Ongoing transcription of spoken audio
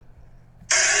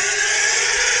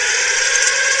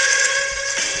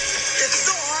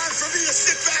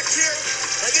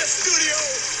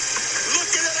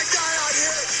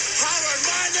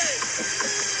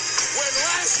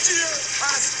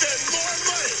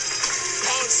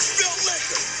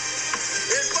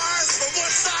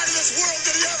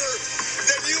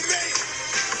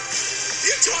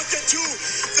talking to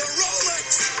the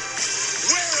Rolex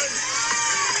wearing,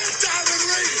 diamond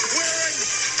ring wearing,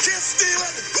 kiss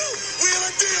stealing,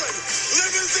 wheeling dealing,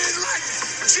 limousine riding,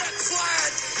 jet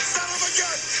flying, son of a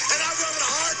gun, and I'm having a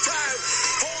hard time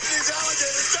holding these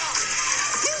alligators down.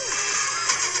 Woo!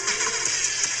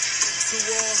 To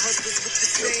all husbands with the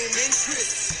same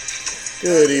interests.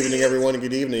 Good evening, everyone.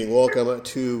 Good evening. Welcome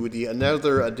to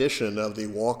another edition of the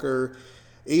Walker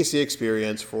AC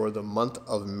Experience for the month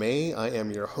of May. I am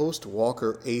your host,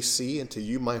 Walker AC, and to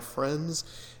you, my friends,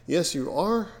 yes, you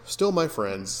are still my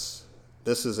friends.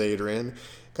 This is Adrian,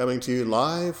 coming to you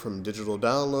live from digital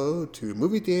download to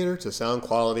movie theater to sound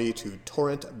quality to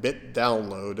torrent bit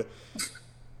download.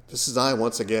 This is I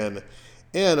once again.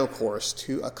 And of course,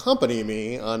 to accompany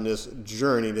me on this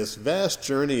journey, this vast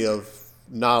journey of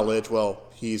knowledge, well,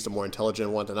 he's the more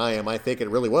intelligent one than I am. I fake it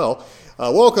really well.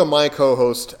 Welcome, my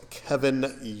co-host,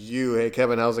 Kevin Yu. Hey,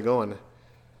 Kevin, how's it going?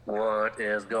 What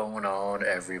is going on,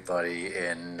 everybody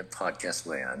in podcast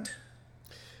land?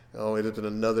 Oh, it has been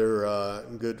another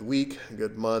good week,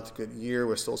 good month, good year.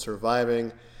 We're still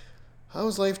surviving.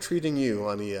 How's life treating you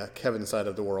on the Kevin side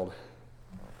of the world?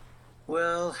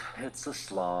 Well, it's a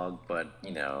slog, but,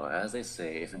 as they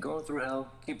say, if you're going through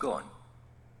hell, keep going.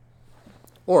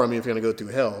 Or, if you're going to go through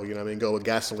hell, go with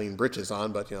gasoline britches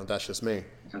on, but, that's just me.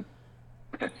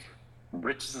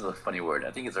 Britches is a funny word.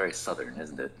 I think it's very southern,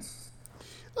 isn't it?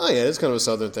 Oh, yeah, it's kind of a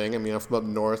southern thing. I'm from up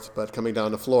north, but coming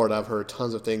down to Florida, I've heard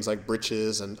tons of things like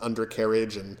britches and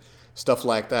undercarriage and stuff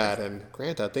like that. And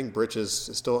granted, I think britches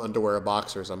is still underwear or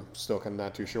boxers. I'm still kind of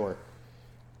not too sure.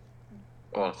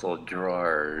 Also,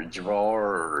 drawers.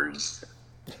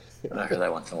 I heard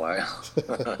that once in a while.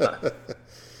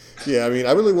 Yeah,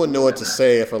 I really wouldn't know what to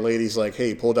say if a lady's like,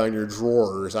 "Hey, pull down your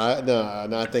drawers." I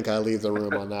think I leave the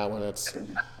room on that one.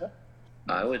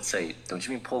 I would say, don't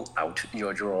you mean pull out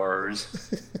your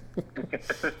drawers?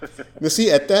 Now,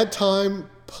 see, at that time,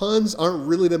 puns aren't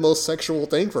really the most sexual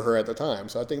thing for her at the time,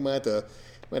 so I think I might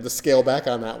have to scale back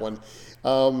on that one.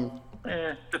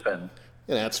 Depends.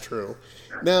 Yeah, that's true.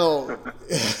 Now,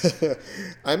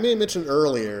 I may have mentioned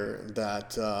earlier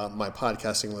that my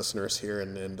podcasting listeners here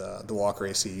in the Walker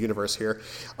AC universe here,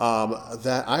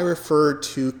 that I referred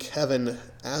to Kevin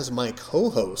as my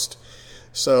co-host.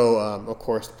 So, of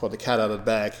course, to put the cat out of the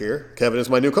bag here, Kevin is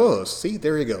my new co-host. See,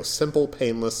 there you go. Simple,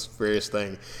 painless, various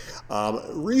thing.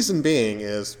 Reason being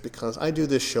is because I do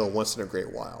this show once in a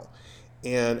great while.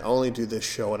 And I only do this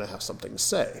show when I have something to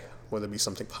say, whether it be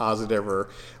something positive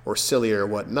or silly or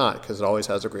whatnot, because it always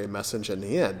has a great message in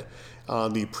the end.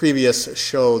 The previous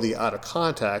show, The Out of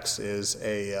Context, is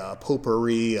a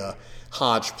potpourri,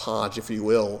 hodgepodge, if you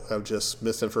will, of just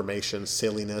misinformation,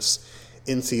 silliness,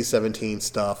 NC-17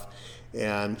 stuff,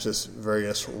 and just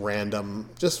various random,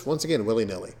 just once again,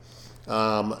 willy-nilly.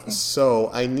 So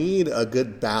I need a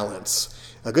good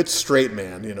balance, a good straight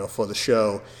man, for the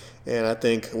show. And I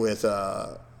think with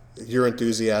your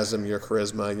enthusiasm, your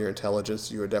charisma, your intelligence,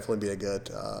 you would definitely be a good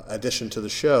addition to the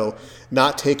show,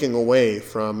 not taking away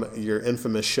from your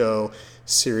infamous show,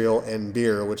 Cereal and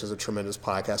Beer, which is a tremendous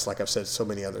podcast, like I've said so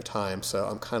many other times. So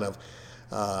I'm kind of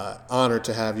honored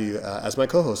to have you as my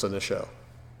co-host on this show.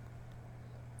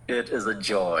 It is a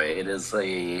joy. It is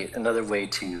another way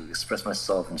to express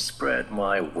myself and spread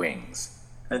my wings,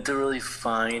 and to really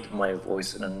find my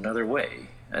voice in another way.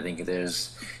 I think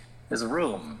there's a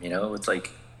room. It's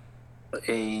like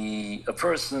a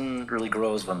person really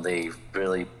grows when they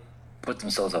really put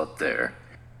themselves out there,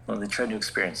 when they try new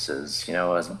experiences.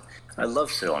 As I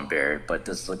love Cereal and Bear, but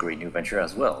this is a great new venture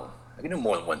as well. I can do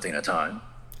more than one thing at a time.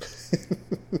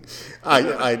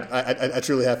 I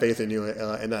truly have faith in you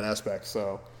in that aspect.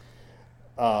 So,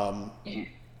 go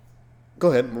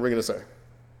ahead. What were we going to say?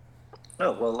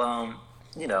 Oh, well,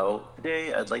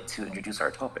 today I'd like to introduce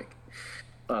our topic.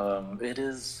 It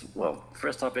is,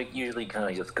 first topic usually kind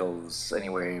of just goes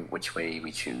anywhere, which way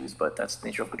we choose, but that's the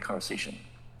nature of good conversation.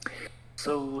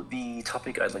 So the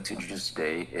topic I'd like to introduce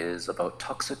today is about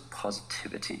toxic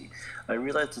positivity. I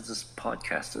realize that this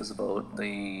podcast is about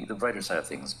the brighter side of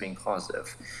things, being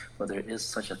positive, but there is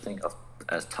such a thing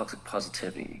as toxic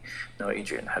positivity. Now,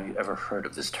 Adrian, have you ever heard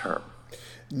of this term?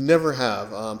 Never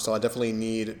have. So I definitely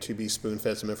need to be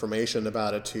spoon-fed some information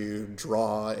about it to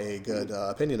draw a good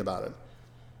opinion about it.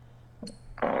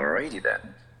 Alrighty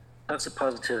then. Toxic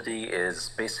positivity is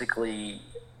basically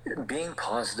being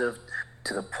positive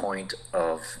to the point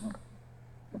of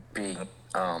being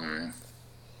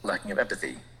lacking of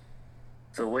empathy.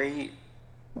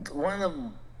 One of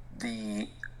the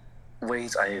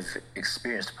ways I've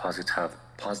experienced toxic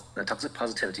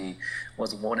positivity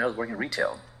was when I was working in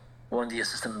retail. One of the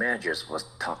assistant managers was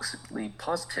toxically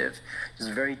positive,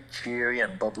 just very cheery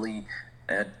and bubbly,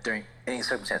 during any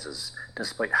circumstances,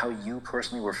 despite how you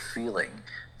personally were feeling,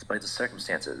 despite the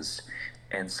circumstances.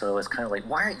 And so it's kind of like,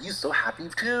 why aren't you so happy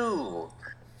too?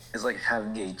 It's like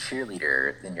having a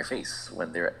cheerleader in your face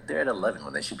when they're at 11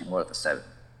 when they should be more at a 7.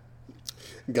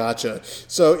 Gotcha.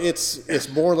 So it's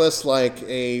more or less like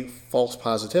a false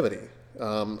positivity.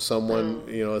 Someone,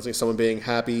 it's like someone being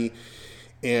happy,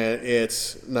 and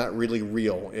it's not really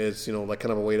real. It's like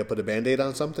kind of a way to put a Band-Aid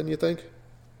on something. You think?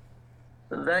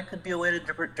 That could be a way to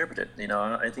interpret it.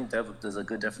 I think that is a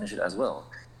good definition as well.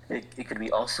 It could be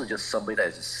also just somebody that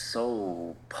is just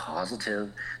so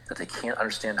positive that they can't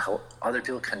understand how other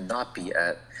people cannot be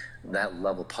at that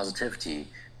level of positivity.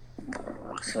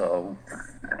 So,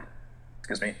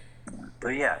 excuse me.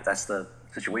 But yeah, that's the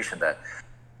situation that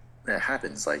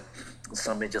happens. Like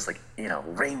somebody just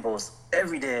rainbows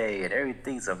every day and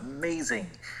everything's amazing.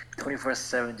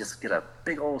 24/7, just get a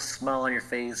big old smile on your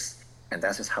face, and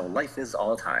that's just how life is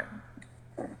all the time.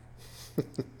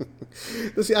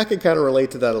 See, I can kind of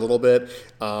relate to that a little bit.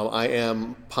 I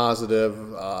am positive,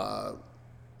 a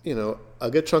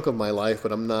good chunk of my life,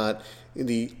 but I'm not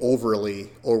the overly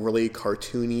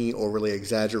cartoony, overly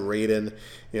exaggerated,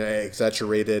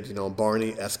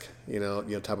 Barney-esque,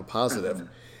 type of positive.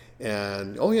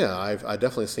 And I've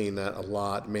definitely seen that a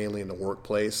lot, mainly in the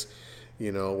workplace,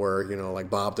 where like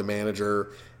Bob the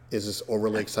manager is just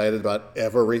overly excited about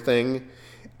everything.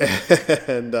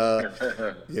 And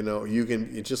you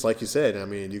can, just like you said, I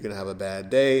mean, you can have a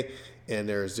bad day and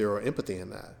there's zero empathy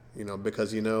in that,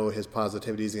 because his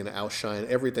positivity is going to outshine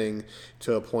everything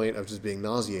to a point of just being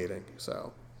nauseating.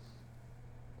 So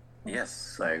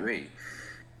yes, I agree.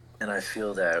 And I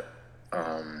feel that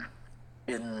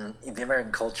in the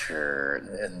American culture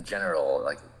in general,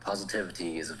 like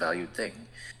positivity is a valued thing.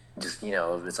 Just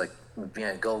it's like being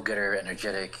a go-getter,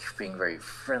 energetic, being very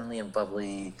friendly and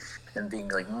bubbly, and being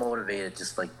like motivated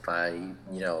just like by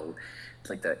it's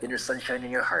like that inner sunshine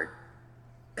in your heart.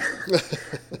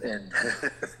 And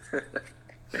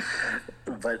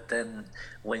but then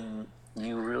when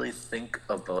you really think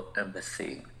about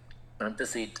empathy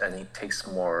I think takes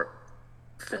more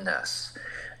finesse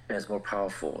and is more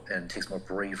powerful and takes more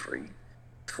bravery.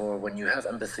 For when you have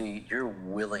empathy, you're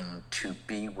willing to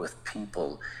be with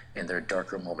people in their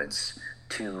darker moments,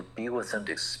 to be with them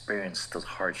to experience those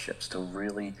hardships, to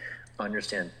really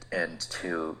understand and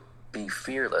to be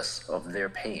fearless of their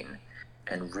pain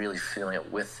and really feeling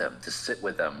it with them, to sit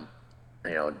with them,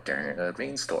 during a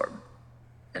rainstorm.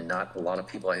 And not a lot of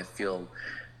people, I feel,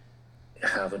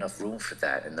 have enough room for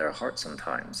that in their heart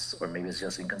sometimes, or maybe it's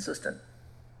just inconsistent.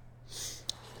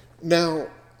 Now,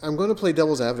 I'm going to play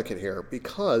devil's advocate here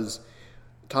because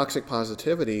toxic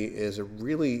positivity is a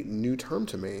really new term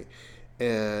to me,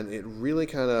 and it really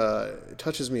kind of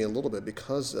touches me a little bit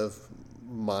because of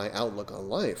my outlook on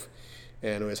life,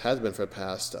 and it has been for the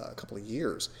past couple of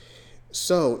years.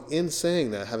 So, in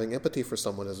saying that, having empathy for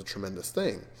someone is a tremendous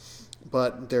thing,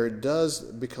 but there does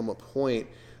become a point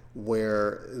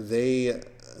where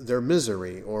their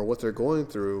misery or what they're going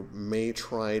through may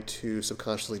try to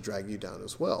subconsciously drag you down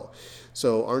as well.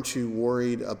 So aren't you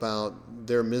worried about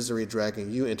their misery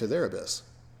dragging you into their abyss?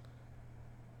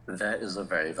 That is a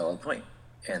very valid point.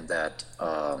 And that,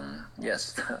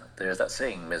 yes, there's that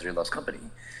saying, misery loves company.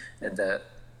 And that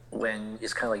when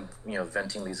it's kind of like,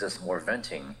 venting leads us more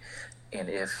venting. And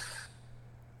if,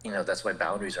 that's why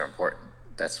boundaries are important.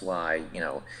 That's why,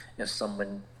 if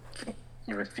someone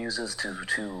refuses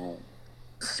to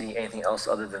see anything else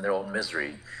other than their own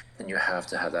misery, then you have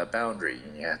to have that boundary,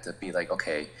 and you have to be like,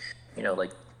 okay,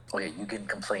 okay, you can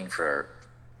complain for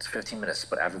 15 minutes,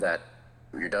 but after that,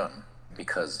 you're done,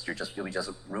 because you'll be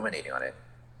just ruminating on it.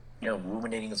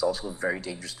 Ruminating is also a very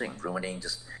dangerous thing. Ruminating,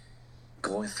 just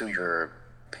going through your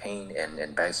pain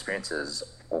and bad experiences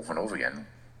over and over again,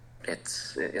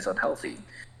 it's unhealthy,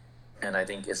 and I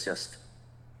think it's just,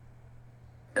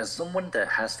 as someone that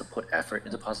has to put effort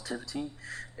into positivity,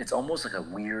 it's almost like a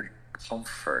weird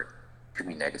comfort to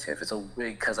be negative.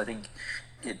 Because I think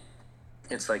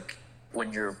it's like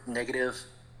when you're negative,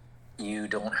 you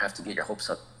don't have to get your hopes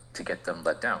up to get them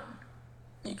let down.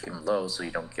 You keep them low so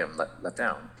you don't get them let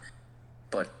down.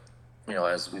 But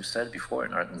as we've said before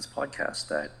in this podcast,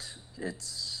 that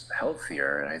it's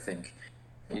healthier, and I think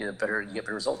you get better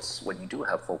results when you do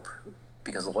have hope.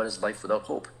 Because what is life without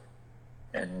hope?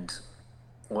 And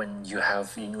when you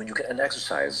can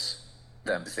exercise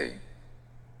the empathy,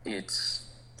 it's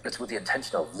with the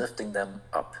intention of lifting them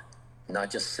up, not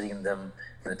just sitting them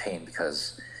in the pain.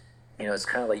 Because it's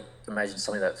kind of like, imagine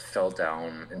somebody that fell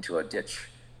down into a ditch.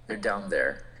 They're down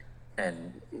there,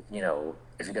 and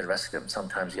if you gotta rescue them,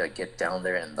 sometimes you gotta get down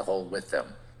there in the hole with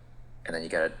them, and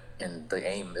then and the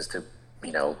aim is to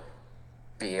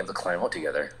be able to climb out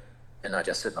together and not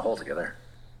just sit in a hole together.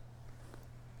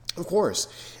 Of course.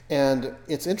 And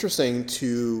it's interesting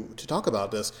to talk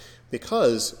about this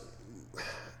because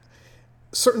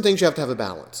certain things you have to have a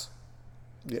balance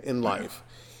in life.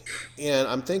 And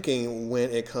I'm thinking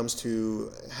when it comes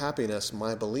to happiness,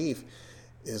 my belief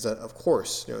is that, of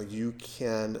course, you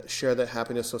can share that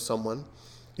happiness with someone.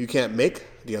 You can't make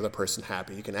the other person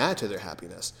happy. You can add to their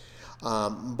happiness.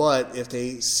 But if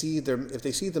they see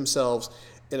themselves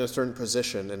in a certain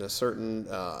position, in a certain,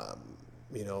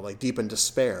 like deep in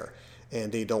despair,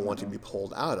 and they don't want to be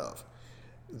pulled out of,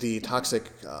 the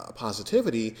toxic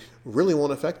positivity really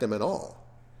won't affect them at all.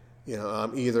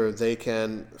 Either they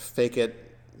can fake it,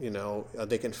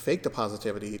 they can fake the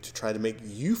positivity to try to make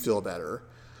you feel better,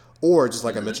 or just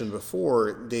like I mentioned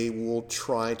before, they will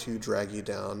try to drag you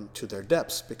down to their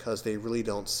depths because they really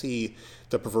don't see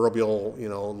the proverbial,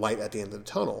 light at the end of the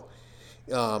tunnel.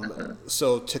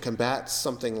 So to combat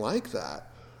something like that,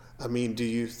 I mean, do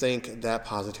you think that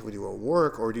positivity will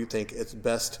work, or do you think it's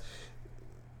best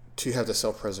to have the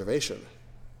self-preservation?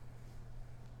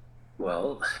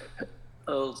 Well,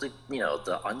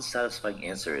 the unsatisfying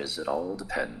answer is it all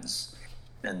depends,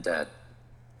 and that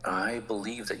I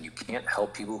believe that you can't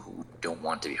help people who don't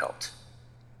want to be helped.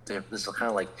 This is kind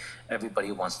of like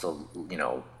everybody wants to,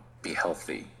 be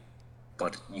healthy,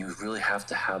 but you really have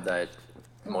to have that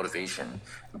motivation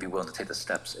and be willing to take the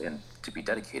steps and to be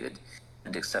dedicated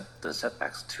and to accept the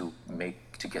setbacks to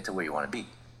get to where you want to be.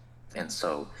 And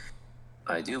so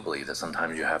I do believe that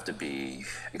sometimes you have to be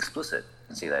explicit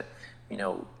and say that,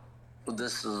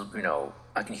 this is,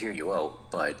 I can hear you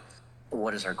out, but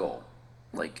what is our goal?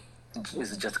 Like,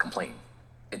 is it just complain?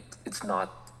 It's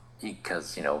not,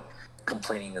 because,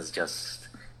 complaining is just,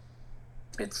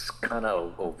 it's kind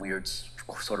of a weird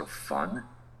sort of fun,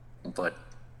 but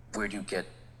where do you get,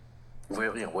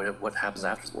 what happens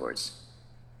afterwards?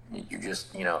 You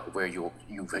just, where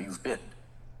you've been.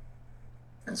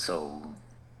 And so,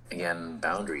 again,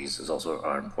 boundaries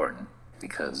are important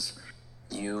because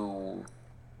you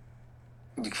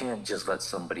can't just let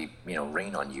somebody,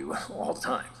 rain on you all the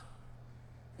time.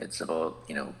 It's about,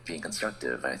 being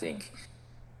constructive. I think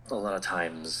a lot of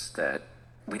times that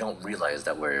we don't realize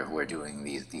that we're doing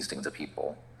these things to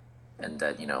people, and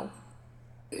that,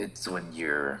 it's when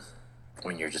you're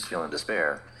just feeling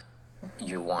despair,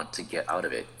 you want to get out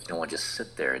of it. You don't want to just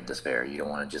sit there in despair. You don't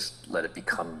want to just let it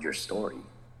become your story.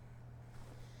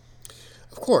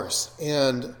 Of course.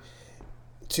 And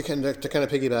to kind of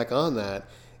piggyback on that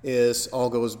is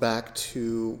all goes back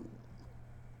to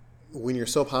when you're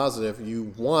so positive,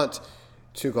 you want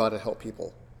to go out and help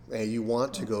people, and you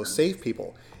want to go save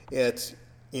people. It's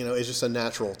just a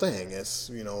natural thing. It's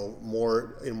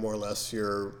more or less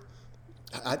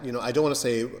I don't want to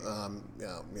say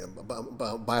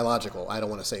biological. I don't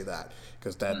want to say that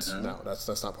because that's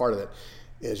not part of it.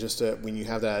 It's just that when you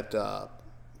have that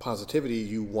positivity,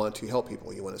 you want to help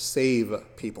people. You want to save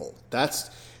people. That's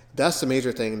the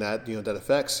major thing that that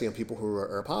affects people who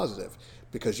are positive,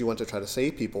 because you want to try to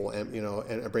save people and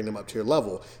and bring them up to your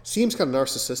level. Seems kind of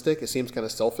narcissistic. It seems kind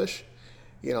of selfish,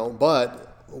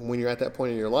 But when you're at that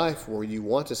point in your life where you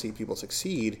want to see people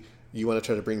succeed, you want to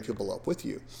try to bring people up with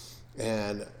you.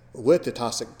 And with the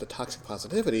toxic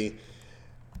positivity,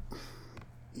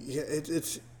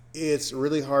 it's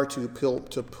really hard to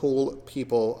pull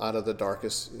people out of the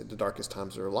darkest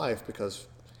times of their life, because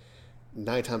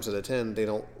 9 times out of 10 they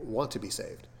don't want to be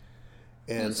saved.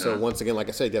 And so once again, like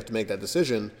I said, you have to make that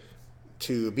decision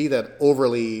to be that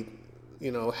overly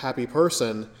happy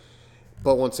person,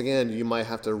 but once again you might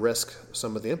have to risk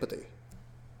some of the empathy.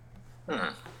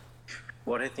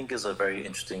 What I think is a very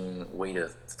interesting way to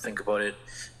think about it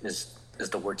is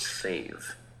the word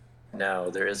save. Now,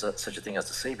 there is such a thing as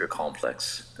the savior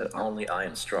complex, that only I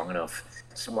am strong enough,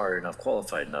 smart enough,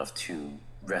 qualified enough to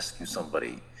rescue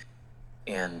somebody.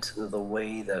 And the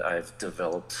way that I've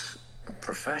developed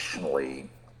professionally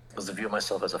was to view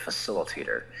myself as a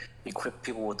facilitator, equip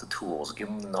people with the tools, give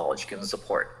them the knowledge, give them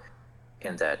support,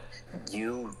 and that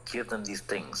you give them these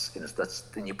things, and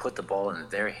then you put the ball in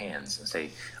their hands and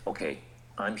say, okay,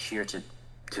 I'm here to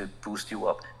boost you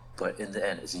up, but in the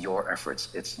end, it's your efforts,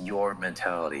 it's your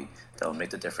mentality that will make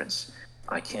the difference.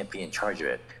 I can't be in charge of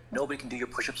it. Nobody can do your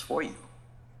push-ups for you.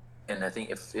 And I think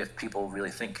if people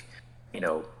really think,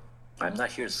 I'm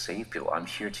not here to save people, I'm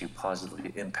here to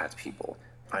positively impact people.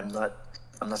 I'm not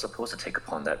supposed to take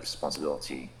upon that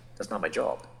responsibility. That's not my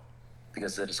job,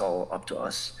 because it is all up to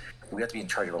us. We have to be in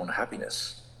charge of our own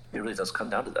happiness. It really does come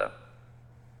down to that.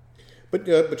 But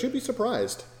you'd be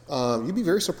surprised. You'd be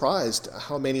very surprised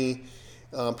how many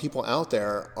people out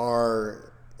there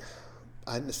are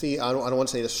don't want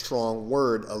to say the strong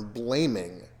word of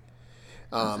blaming.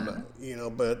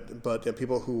 But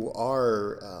people who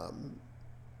are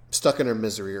stuck in their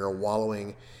misery or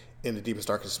wallowing in the deepest,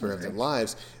 darkest spirit of their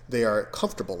lives, they are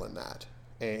comfortable in that.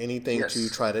 And anything to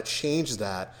try to change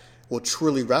that will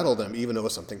truly rattle them, even though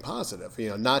it's something positive.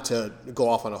 Not to go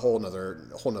off on a whole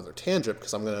nother tangent,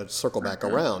 because I'm going to circle back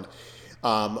around.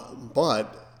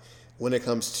 But when it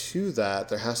comes to that,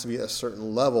 there has to be a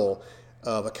certain level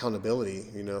of accountability,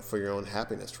 for your own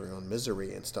happiness, for your own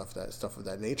misery, and stuff of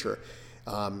that nature.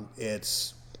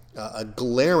 It's a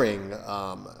glaring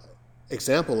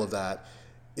example of that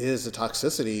is the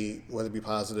toxicity, whether it be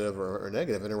positive or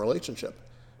negative, in a relationship,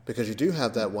 because you do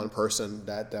have that one person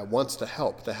that wants to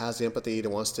help, that has the empathy, that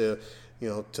wants to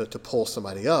to pull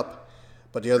somebody up,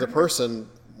 but the other person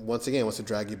once again wants to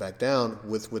drag you back down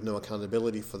with no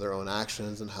accountability for their own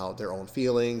actions and how their own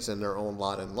feelings and their own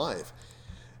lot in life.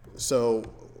 So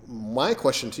my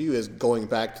question to you is, going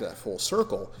back to that full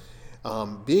circle,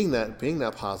 being that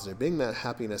positive, being that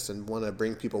happiness, and want to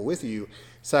bring people with you,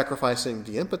 sacrificing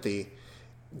the empathy,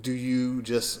 do you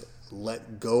just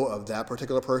let go of that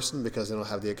particular person because they don't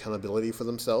have the accountability for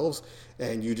themselves,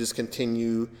 and you just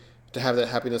continue to have that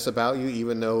happiness about you,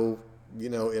 even though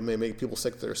it may make people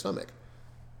sick to their stomach?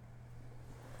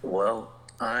 Well,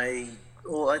 I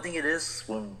think it is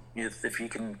when if you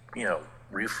can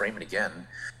reframe it again.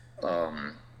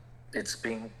 It's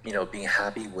being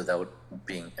happy without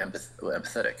being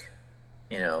empathetic.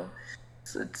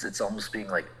 It's almost being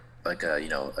like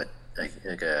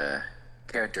a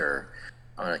character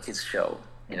on a kid's show.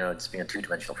 Just being a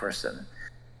two-dimensional person.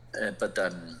 But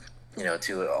then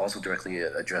to also directly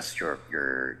address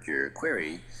your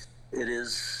query, it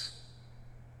is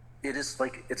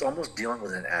like it's almost dealing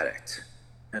with an addict.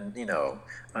 And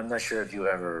I'm not sure if you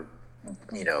ever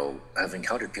have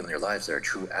encountered people in your lives that are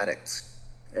true addicts,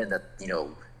 and that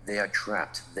they are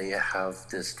trapped. They have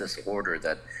this disorder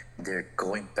that they're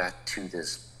going back to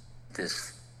this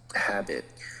habit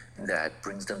that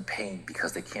brings them pain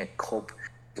because they can't cope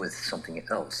with something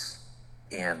else.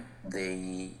 And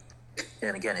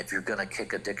again, if you're gonna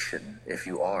kick addiction,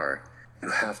 you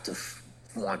have to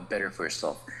want better for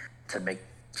yourself, to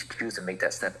choose to make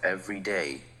that step every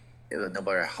day, no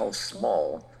matter how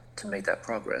small, to make that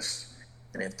progress.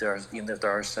 And even if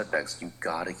there are setbacks, you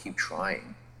gotta keep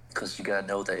trying, because you gotta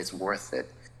know that it's worth it,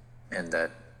 and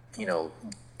that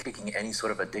kicking any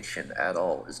sort of addiction at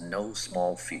all is no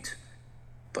small feat.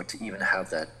 But to even have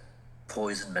that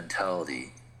poison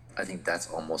mentality, I think that's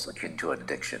almost akin to an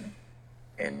addiction.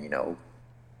 And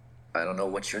I don't know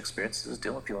what your experience is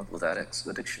dealing with people with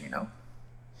addiction.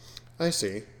 I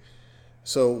see.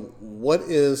 So what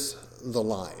is the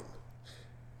line?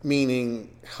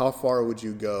 Meaning, how far would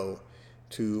you go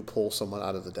to pull someone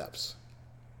out of the depths?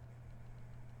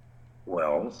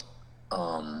 Well,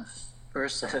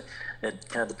 first, it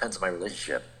kind of depends on my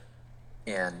relationship.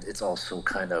 And it's also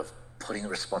kind of putting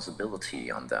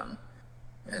responsibility on them.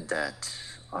 And that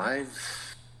a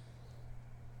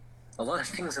lot of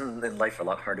things in life are a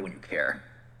lot harder when you care.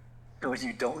 When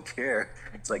you don't care,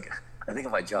 it's like, I think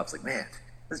of my job, it's like, man,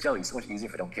 this job would be so much easier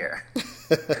if I don't care.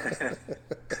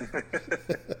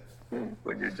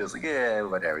 When you're just like, yeah,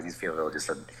 whatever, these people are just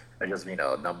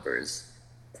numbers.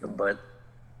 But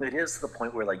it is to the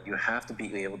point where you have to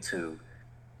be able to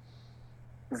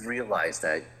realize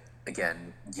that,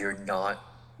 again, you're not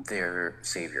their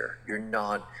savior. You're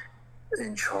not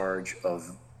in charge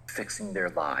of fixing their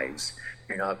lives.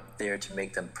 You're not there to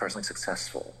make them personally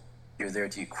successful. You're there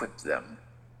to equip them,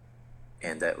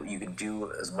 and that you can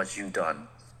do as much as you've done.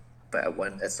 But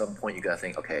at some point, you gotta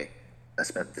think, okay, I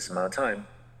spent this amount of time,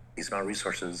 these amount of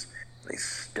resources. They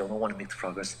still don't want to make the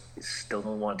progress. They still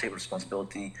don't want to take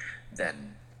responsibility.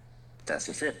 Then that's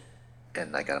just it,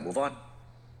 and I gotta move on.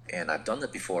 And I've done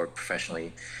that before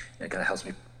professionally, and it kind of helps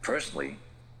me personally,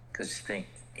 because you think,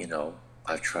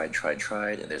 I've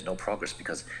tried, and there's no progress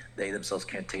because they themselves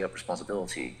can't take up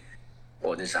responsibility,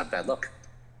 or they just have bad luck.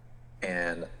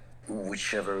 And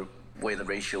whichever way the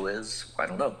ratio is, I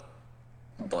don't know.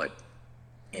 But,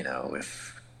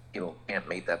 if people can't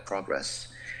make that progress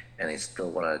and they still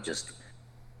want to just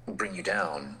bring you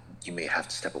down, you may have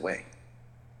to step away.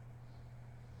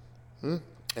 And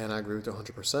I agree with you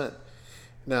 100%.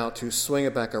 Now, to swing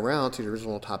it back around to the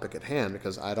original topic at hand,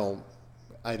 because I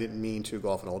didn't mean to go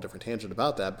off on a whole different tangent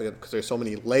about that, because there's so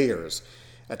many layers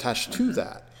attached to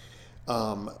that.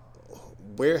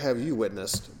 Where have you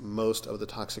witnessed most of the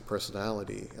toxic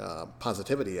personality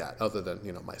positivity at, other than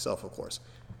myself, of course?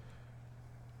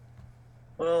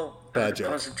 Well, bad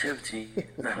joke. Positivity.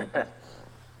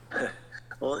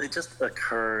 Well, it just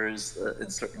occurs in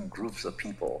certain groups of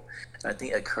people. I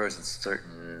think it occurs in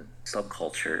certain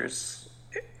subcultures,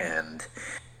 and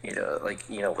like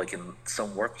in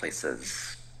some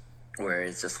workplaces, where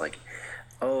it's just like,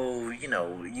 oh,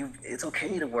 it's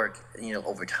okay to work,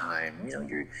 overtime.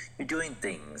 You're doing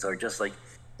things, or just like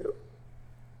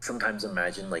sometimes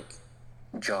imagine like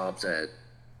jobs that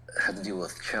have to deal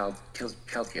with child care.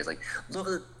 It's like, look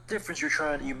at the difference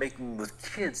you're making with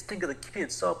kids. Think of the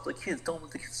kids. Stop the kids. Don't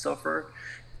let the kids suffer.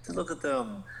 Look at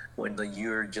them when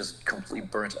you're just completely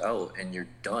burnt out and you're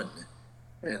done.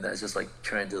 And that's just like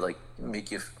trying to like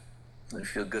make you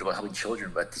feel good about helping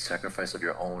children, but at the sacrifice of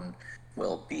your own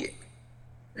well-being,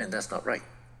 and that's not right.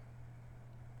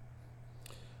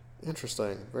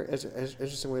 Interesting. Very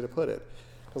interesting way to put it.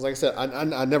 Because, like I said,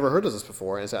 I never heard of this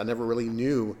before, and I never really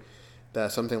knew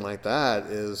that something like that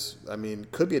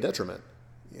could be a detriment,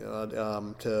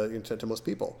 to most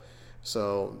people.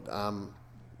 So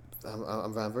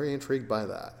I'm very intrigued by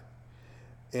that.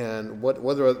 And what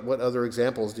other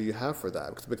examples do you have for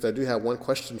that? Because I do have one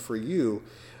question for you.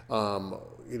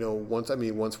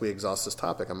 Once we exhaust this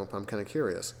topic, I'm kind of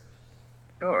curious.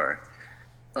 Sure.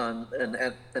 An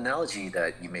analogy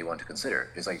that you may want to consider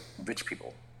is like rich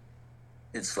people.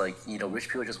 It's like, rich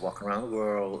people just walking around the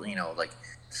world, like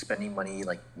spending money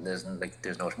like there's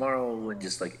no tomorrow, and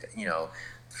just like,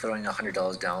 throwing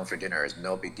 $100 down for dinner is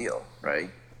no big deal, right?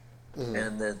 Mm-hmm.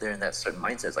 And they're in that certain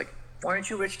mindset. It's like, why aren't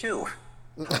you rich too?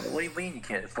 What do you mean you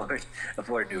can't afford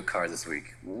a new car this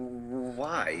week?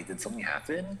 Why? Did something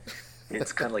happen?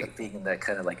 It's kind of like being in that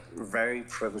kind of like very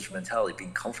privileged mentality,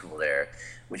 being comfortable there,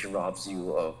 which robs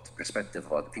you of the perspective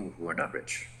of other people who are not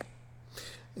rich.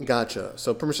 Gotcha.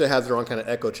 So pretty much they have their own kind of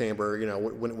echo chamber,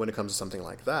 when it comes to something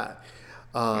like that.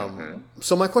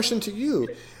 So my question to you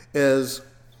is,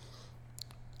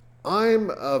 I'm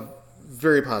a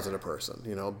very positive person,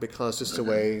 because just the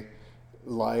way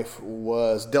life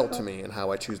was dealt to me and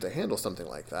how I choose to handle something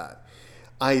like that.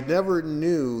 I never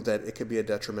knew that it could be a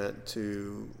detriment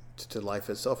to life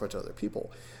itself or to other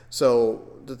people. So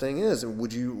the thing is,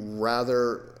 would you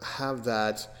rather have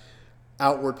that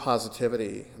outward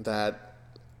positivity, that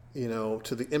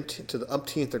to the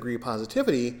umpteenth degree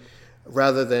positivity,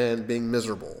 rather than being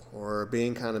miserable or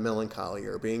being kind of melancholy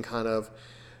or being kind of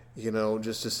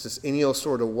just this any old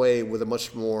sort of way with a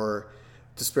much more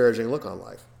disparaging look on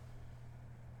life?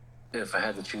 If I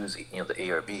had to choose, the A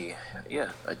or B,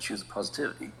 yeah, I'd choose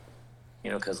positivity.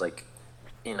 Because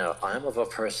I'm of a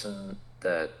person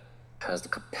that has the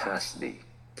capacity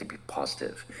to be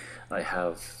positive. I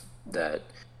have that,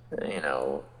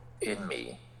 in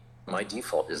me. My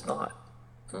default is not.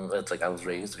 It's like I was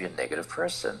raised to be a negative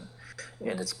person,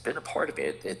 and it's been a part of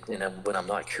me. When I'm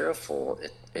not careful,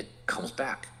 it comes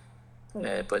back.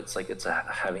 But it's like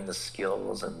having the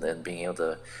skills and then being able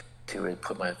to really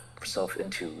put myself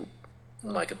into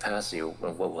my capacity and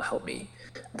what will help me.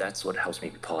 That's what helps me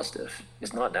be positive.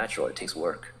 It's not natural. It takes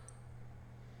work.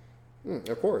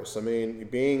 Of course.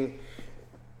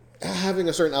 Having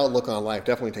a certain outlook on life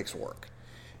definitely takes work.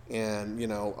 And,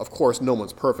 of course, no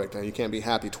one's perfect. And you can't be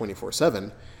happy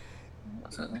 24/7.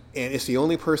 And it's the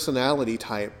only personality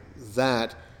type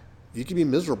that you can be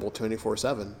miserable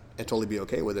 24/7 and totally be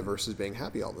okay with it versus being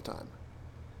happy all the time.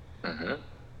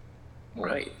 Mm-hmm.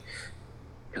 Right.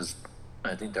 Because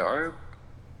I think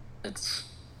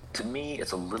to me,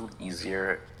 it's a little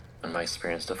easier, in my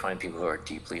experience, to find people who are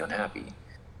deeply unhappy,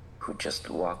 who just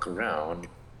walk around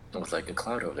with like a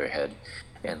cloud over their head,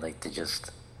 and like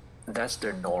that's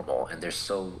their normal, and they're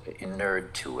so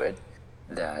inured to it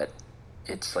that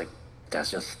it's like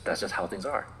that's just how things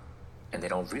are, and they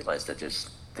don't realize that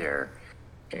they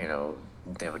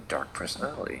have a dark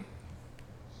personality.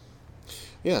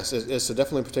 Yes, it's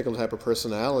definitely a particular type of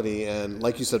personality, and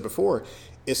like you said before,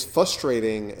 it's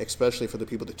frustrating, especially for the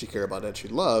people that you care about, that you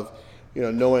love,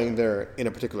 knowing they're in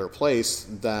a particular place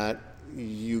that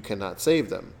you cannot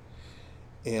save them.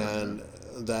 And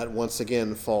that once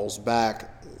again falls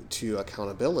back to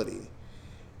accountability.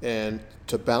 And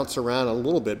to bounce around a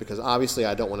little bit, because obviously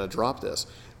I don't want to drop this,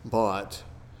 but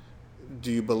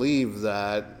do you believe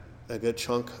that a good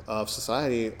chunk of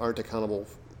society aren't accountable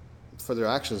for their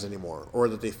actions anymore, or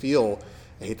that they feel,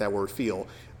 I hate that word feel,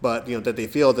 but that they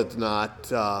feel that not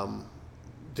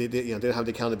they don't have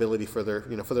the accountability for their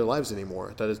for their lives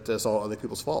anymore, that's all other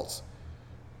people's faults?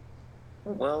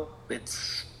 Well,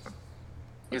 it's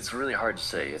really hard to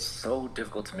say. It's so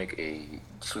difficult to make a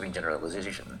sweeping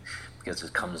generalization because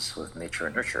it comes with nature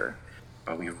and nurture.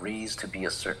 Are we raised to be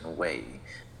a certain way?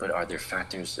 But are there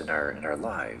factors in our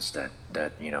lives that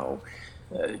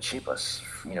shape us?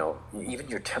 Even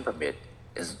your temperament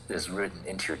is written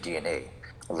into your DNA.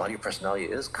 a lot of your personality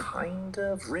is kind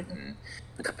of written.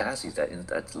 The capacities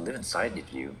that live inside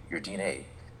of you, your DNA,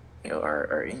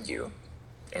 are in you.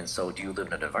 And so, do you live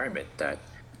in an environment that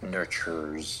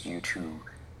nurtures you to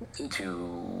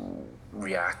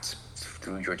react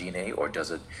through your DNA, or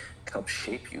does it help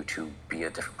shape you to be a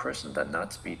different person, that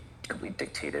not to be completely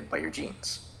dictated by your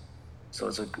genes? So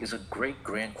it's a great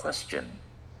grand question,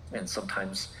 and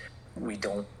sometimes we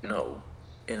don't know.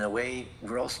 In a way,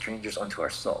 we're all strangers unto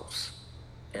ourselves.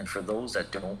 And for those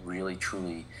that don't really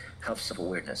truly have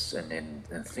self-awareness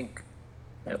and think,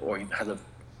 or even have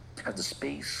the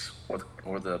space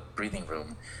or the breathing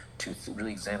room to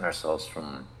really examine ourselves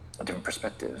from a different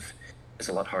perspective, it's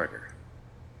a lot harder.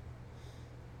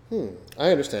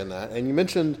 I understand that, and you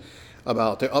mentioned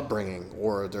about their upbringing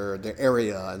or their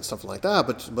area and stuff like that.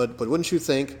 But wouldn't you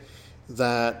think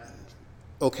that,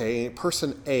 okay,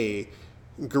 person A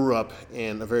grew up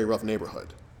in a very rough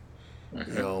neighborhood.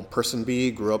 Person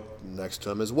B grew up next to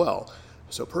him as well.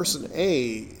 So person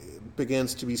A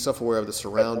begins to be self-aware of the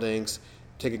surroundings,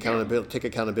 take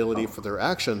accountability for their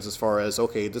actions as far as,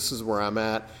 okay, this is where I'm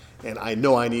at, and I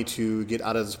know I need to get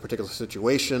out of this particular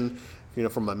situation,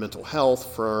 for my mental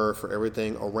health, for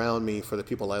everything around me, for the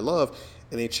people I love,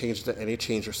 and they change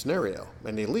their scenario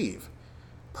and they leave.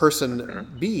 Person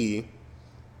B,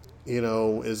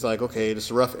 is like, okay, this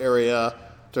is a rough area.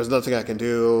 There's nothing I can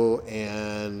do,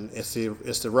 and it's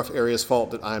the rough area's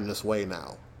fault that I'm this way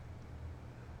now.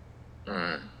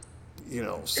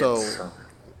 So.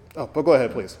 But go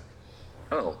ahead, please.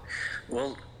 Oh,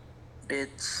 well,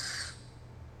 it's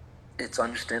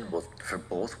understandable for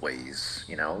both ways.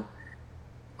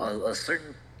 A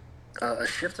certain a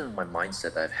shift in my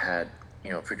mindset that I've had,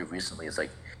 pretty recently is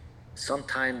like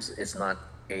sometimes it's not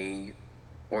A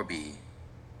or B,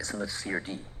 it's not C or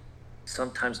D.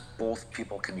 Sometimes both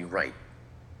people can be right.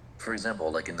 For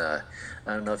example, like I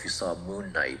don't know if you saw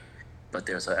Moon Knight, but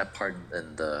there's a part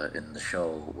in the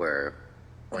show where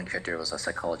one character was a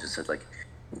psychologist, said like,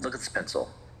 look at this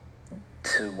pencil.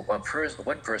 To one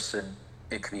person,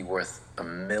 it could be worth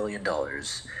 $1 million.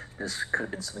 This could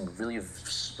have been something really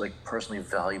like personally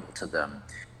valuable to them,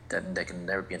 that there can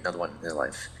never be another one in their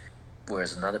life.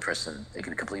 Whereas another person, it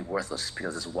could be completely worthless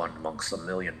because it's one amongst 1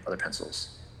 million other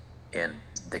pencils, and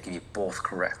they can be both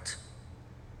correct.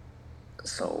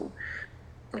 So,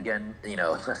 again,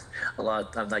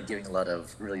 I'm not giving a lot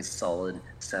of really solid,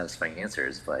 satisfying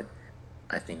answers, but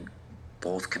I think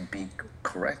both can be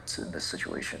correct in this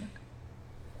situation.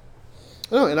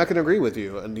 No, and I can agree with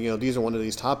you. And these are one of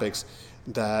these topics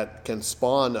that can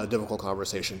spawn a difficult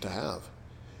conversation to have,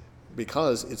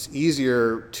 because it's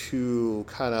easier to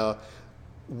kind of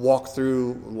walk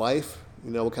through life,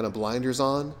 with kind of blinders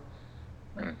on,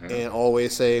 and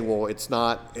always say, well, it's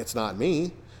not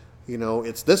me,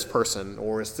 it's this person,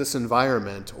 or it's this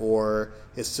environment, or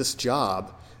it's this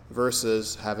job,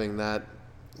 versus having that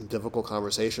difficult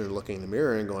conversation and looking in the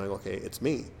mirror and going, okay, it's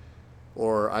me.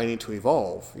 Or I need to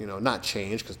evolve, not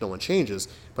change, because no one changes,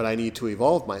 but I need to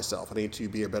evolve myself. I need to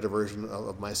be a better version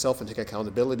of myself and take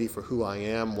accountability for who I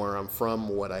am, where I'm from,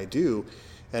 what I do,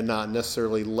 and not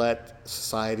necessarily let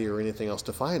society or anything else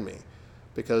define me,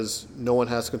 because no one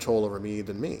has control over me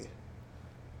than me.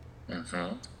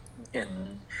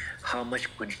 And how much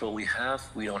control we have,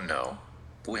 we don't know.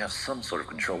 But we have some sort of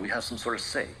control. We have some sort of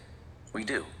say. We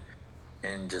do.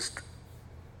 And just,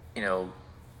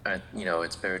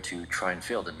 it's better to try and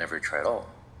fail than never try at all.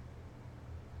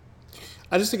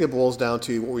 I just think it boils down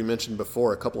to what we mentioned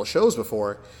before, a couple of shows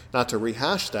before, not to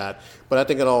rehash that, but I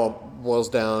think it all boils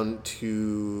down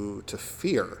to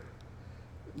fear.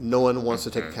 No one wants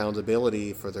to take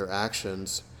accountability for their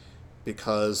actions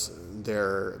because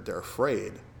they're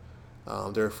afraid.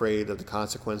 They're afraid of the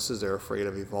consequences. They're afraid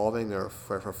of evolving. They're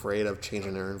afraid of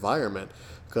changing their environment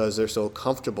because they're so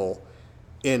comfortable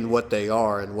in what they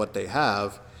are and what they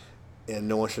have, and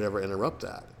no one should ever interrupt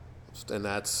that. And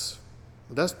that's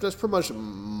pretty much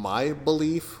my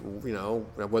belief,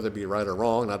 whether it be right or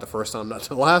wrong. Not the first time, not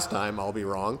the last time I'll be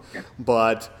wrong.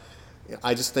 But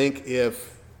I just think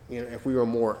if we were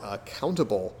more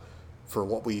accountable for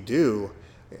what we do,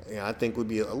 I think we'd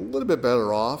be a little bit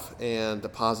better off, and the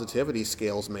positivity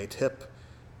scales may tip,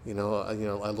 a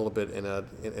little bit in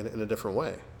a different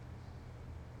way.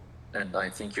 And I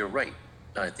think you're right.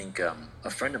 I think a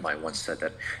friend of mine once said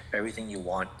that everything you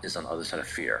want is on the other side of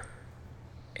fear.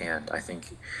 And I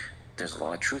think there's a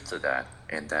lot of truth to that,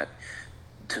 and that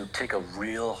to take a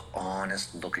real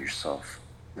honest look at yourself,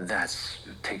 it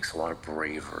takes a lot of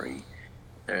bravery.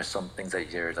 There are some things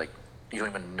that you're like, you don't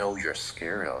even know you're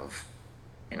scared of.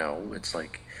 It's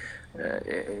like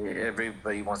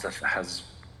everybody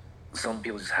some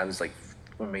people just have this like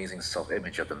amazing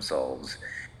self-image of themselves,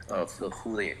 of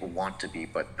who they want to be,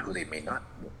 but who they may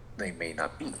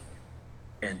not be,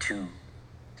 and to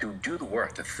do the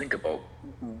work to think about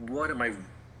what am I,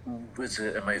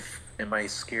 am I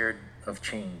scared of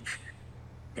change,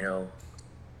 you know,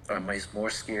 or am I more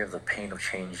scared of the pain of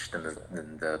change than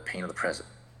the pain of the present?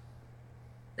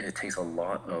 And it takes a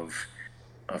lot of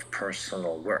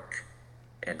personal work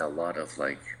and a lot of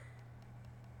like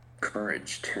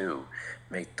courage to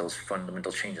make those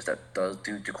fundamental changes that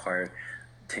do require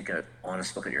taking an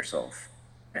honest look at yourself,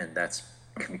 and that's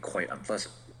can be quite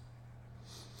unpleasant.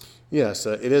 Yes,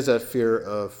 it is that fear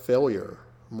of failure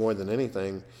more than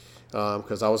anything,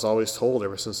 because I was always told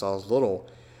ever since I was little,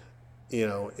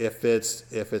 if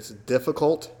it's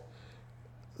difficult,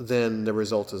 then the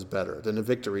result is better, then the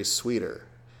victory is sweeter.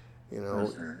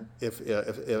 Mm-hmm.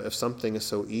 If something is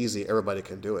so easy, everybody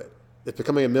can do it. If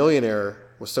becoming a millionaire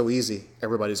was so easy,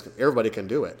 everybody can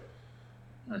do it.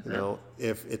 Mm-hmm.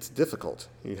 If it's difficult,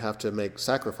 you have to make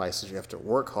sacrifices, you have to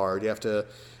work hard, you have to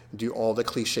do all the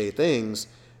cliche things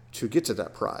to get to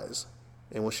that prize.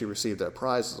 And once you receive that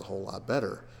prize, it's a whole lot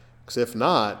better. Because if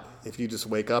not, if you just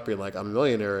wake up and you're like, I'm a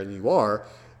millionaire, and you are,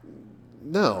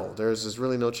 no, there's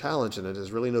really no challenge in it.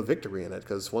 There's really no victory in it.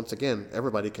 Because once again,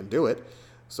 everybody can do it.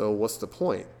 So what's the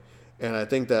point? And I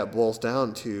think that boils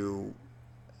down to,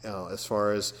 as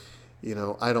far as,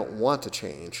 I don't want to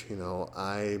change.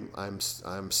 I'm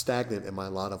stagnant in my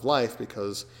lot of life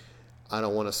because I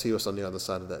don't want to see what's on the other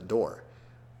side of that door.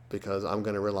 Because I'm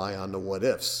going to rely on the what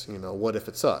ifs. What if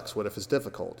it sucks? What if it's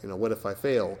difficult? What if I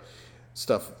fail?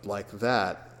 Stuff like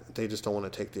that. They just don't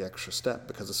want to take the extra step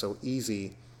because it's so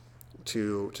easy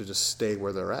to just stay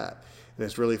where they're at. And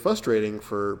it's really frustrating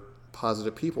for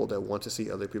positive people that want to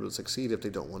see other people succeed if they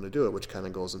don't want to do it, which kind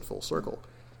of goes in full circle.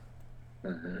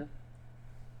 Mm-hmm.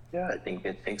 Yeah, I think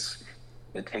it takes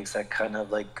that kind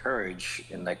of like courage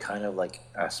and that kind of like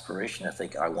aspiration. I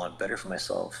think I want better for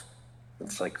myself.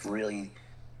 It's like really,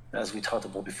 as we talked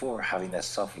about before, having that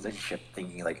self-relationship,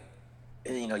 thinking like,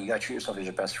 you gotta treat yourself as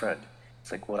your best friend.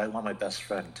 It's like, would I want my best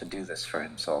friend to do this for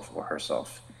himself or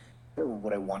herself? Or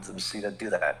would I want them to see that do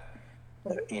that?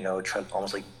 Try to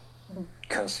almost like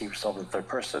kind of see yourself in the third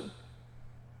person.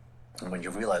 And when you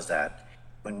realize that,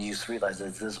 when you realize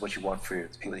that this is what you want for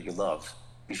the people that you love,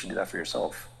 you should do that for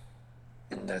yourself.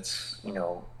 And that's,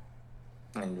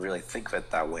 and really think of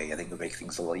it that way, I think it would make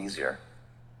things a little easier.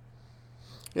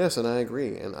 Yes, and I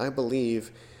agree. And I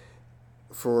believe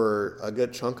for a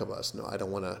good chunk of us, I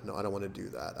don't want to do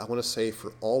that. I want to say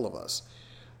for all of us,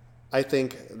 I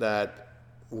think that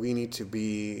we need to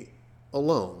be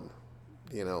alone,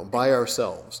 by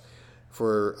ourselves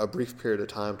for a brief period of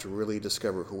time to really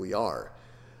discover who we are.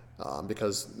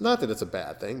 Because not that it's a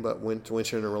bad thing, but when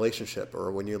you're in a relationship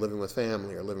or when you're living with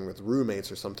family or living with roommates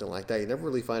or something like that, you never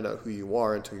really find out who you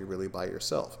are until you're really by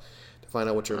yourself. To find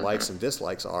out what your likes and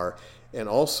dislikes are, and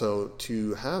also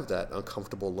to have that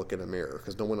uncomfortable look in a mirror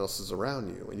because no one else is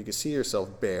around you. And you can see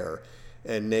yourself bare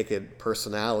and naked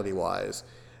personality-wise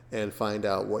and find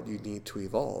out what you need to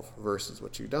evolve versus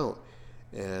what you don't.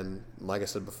 And like I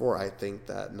said before, I think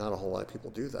that not a whole lot of people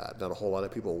do that. Not a whole lot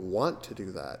of people want to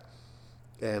do that.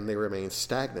 And they remain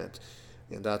stagnant.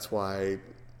 And that's why,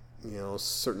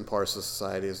 certain parts of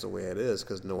society is the way it is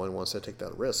because no one wants to take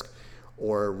that risk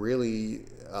or really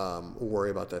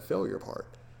worry about that failure part.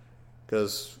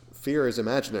 Because fear is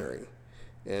imaginary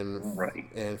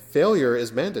and failure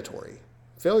is mandatory.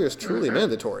 Failure is truly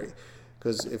mandatory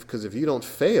because if you don't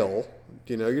fail,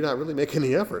 you're not really making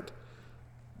the effort.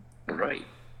 Right.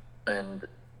 And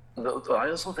I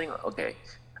also think,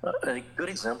 a good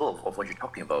example of what you're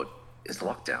talking about is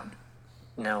lockdown.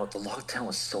 Now, the lockdown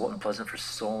was so unpleasant for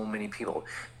so many people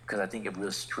because I think it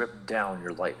really stripped down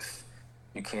your life.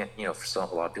 You can't, for a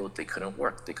lot of people, they couldn't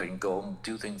work. They couldn't go and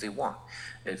do things they want.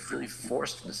 It really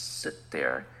forced them to sit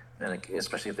there, and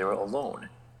especially if they were alone,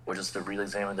 or just to really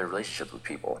examine their relationships with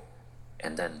people.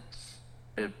 And then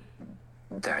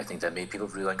I think that made people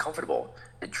really uncomfortable.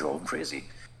 It drove them crazy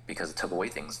because it took away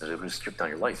things that it really stripped down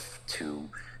your life to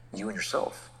you and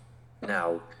yourself.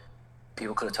 Now,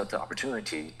 people could have took the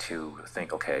opportunity to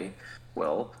think, okay,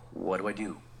 well, what do I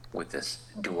do with this?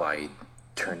 Do I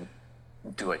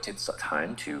take some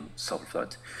time to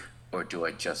self-reflect, or do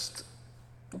I just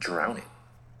drown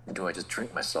it? Do I just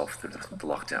drink myself through the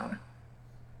lockdown?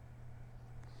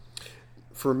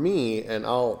 For me, and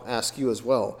I'll ask you as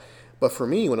well, but for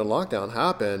me, when the lockdown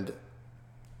happened,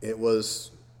 it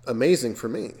was amazing for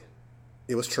me.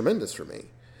 It was tremendous for me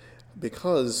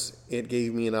because it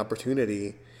gave me an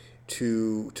opportunity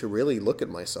to really look at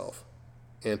myself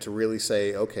and to really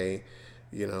say, okay,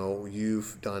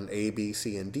 you've done A, B,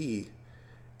 C, and D,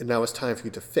 and now it's time for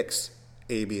you to fix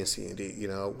A, B, and C, and D.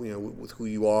 With who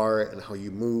you are and how you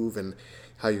move and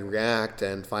how you react,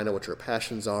 and find out what your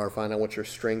passions are, find out what your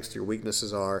strengths, your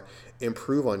weaknesses are,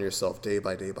 improve on yourself day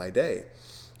by day by day.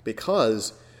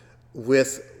 Because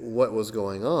with what was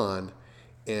going on,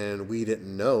 and we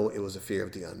didn't know, it was a fear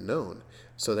of the unknown.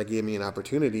 So that gave me an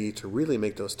opportunity to really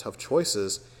make those tough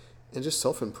choices and just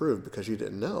self-improve because you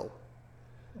didn't know.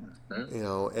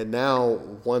 And now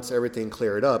once everything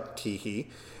cleared up,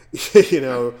 teehee,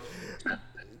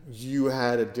 you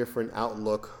had a different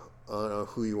outlook on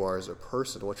who you are as a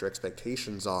person, what your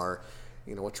expectations are,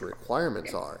 what your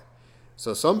requirements are.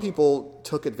 So some people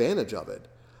took advantage of it,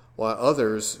 while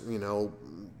others,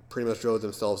 pretty much drove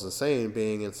themselves insane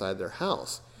being inside their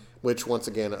house. Which, once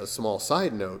again, a small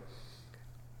side note,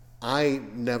 I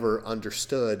never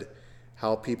understood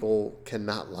how people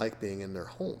cannot like being in their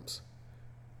homes.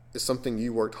 It's something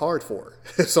you worked hard for.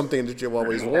 It's something that you've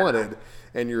always wanted,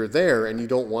 and you're there and you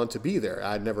don't want to be there.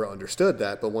 I never understood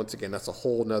that, but once again, that's a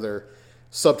whole nother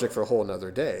subject for a whole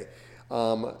nother day.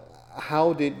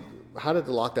 How did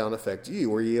the lockdown affect you?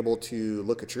 Were you able to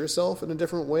look at yourself in a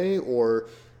different way, or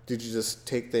did you just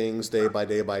take things day by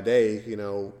day by day,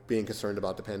 being concerned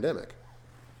about the pandemic?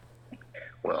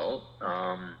 Well,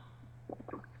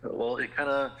 it kind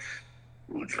of,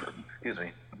 excuse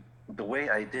me, the way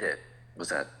I did it was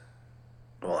that,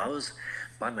 I was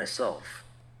by myself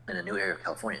in a new area of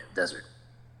California, desert.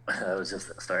 I was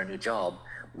just starting a new job,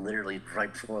 literally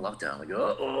right before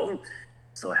lockdown.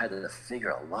 So I had to figure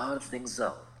a lot of things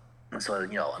out. And so,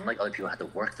 unlike other people, I had to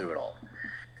work through it all.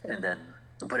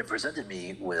 But it presented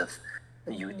me with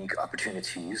unique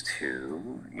opportunities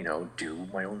to, do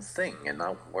my own thing and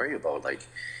not worry about,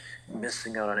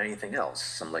 missing out on anything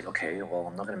else. I'm like, okay, well,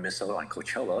 I'm not going to miss out on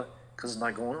Coachella because it's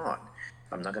not going on.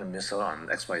 I'm not going to miss out on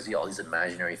XYZ, all these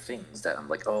imaginary things that I'm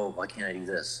like, oh, why can't I do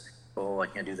this? Oh, I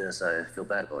can't do this. I feel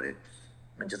bad about it.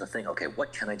 And just to think, okay,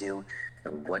 what can I do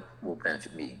and what will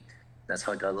benefit me? That's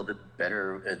how I got a little bit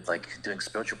better at doing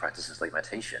spiritual practices like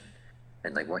meditation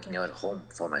and working out at home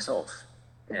for myself.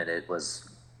 And it was,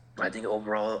 I think,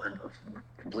 overall a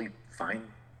complete fine,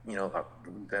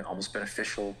 almost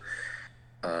beneficial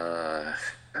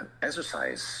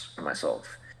exercise for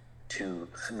myself to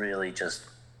really just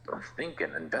think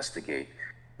and investigate.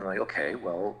 I'm like, okay,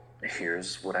 well,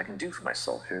 here's what I can do for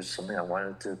myself. Here's something I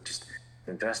wanted to just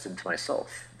invest into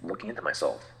myself, looking into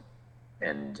myself.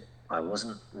 And I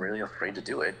wasn't really afraid to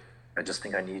do it. I just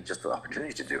think I need just the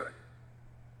opportunity to do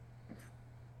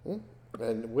it.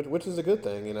 And which is a good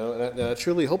thing, and I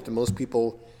truly hope that most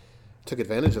people took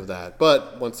advantage of that.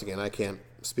 But once again, I can't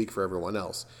speak for everyone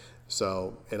else.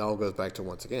 So it all goes back to,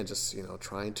 once again, just,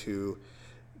 trying to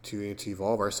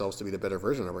evolve ourselves to be the better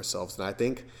version of ourselves. And I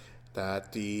think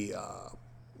that the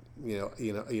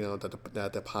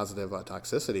positive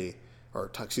toxicity, or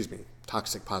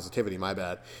toxic positivity, my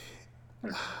bad.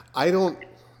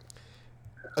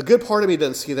 A good part of me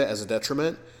doesn't see that as a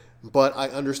detriment, but I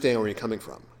understand where you're coming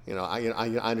from.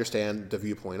 I understand the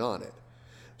viewpoint on it.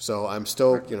 So I'm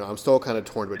still kind of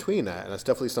torn between that, and that's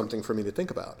definitely something for me to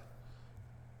think about.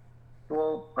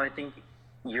 Well, I think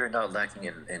you're not lacking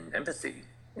in empathy.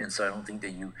 And so I don't think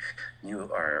that you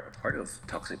are a part of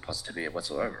toxic positivity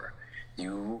whatsoever.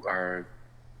 You are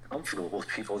comfortable with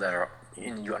people that are,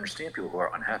 and you understand people who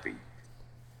are unhappy.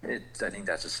 I think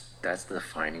that's the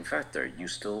defining factor. You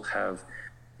still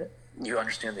you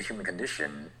understand the human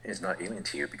condition is not alien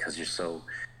to you because you're so,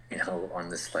 on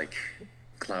this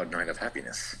cloud nine of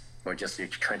happiness, or just you're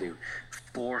trying to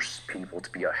force people to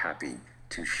be happy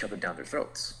to shove it down their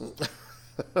throats.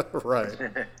 Right.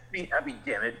 Be happy,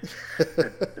 damn it.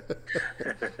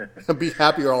 Be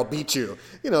happy or I'll beat you.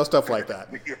 Stuff like that.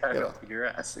 Yeah, I'll beat your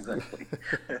ass, exactly.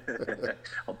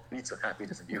 I'll beat so happy,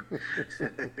 doesn't you?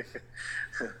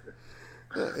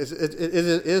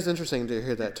 It is interesting to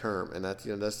hear that term, and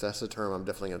that's a term I'm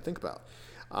definitely going to think about.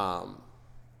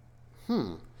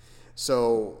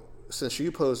 So since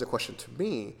you posed a question to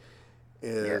me,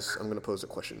 I'm going to pose a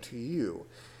question to you.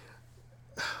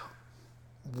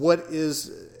 What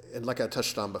is, and like I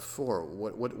touched on before,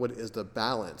 what is the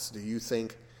balance? Do you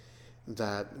think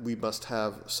that we must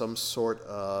have some sort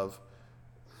of,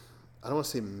 I don't want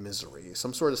to say misery,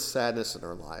 some sort of sadness in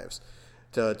our lives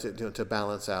to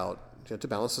balance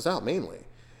us out mainly?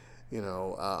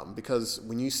 Because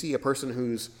when you see a person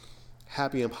who's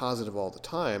happy and positive all the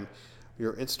time,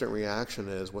 your instant reaction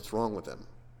is, what's wrong with them?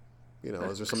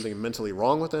 Is there something mentally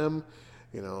wrong with them?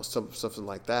 Something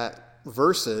like that.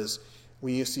 Versus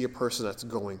when you see a person that's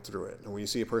going through it, and when you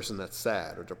see a person that's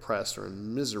sad or depressed or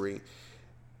in misery,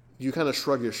 you kind of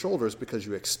shrug your shoulders because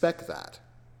you expect that.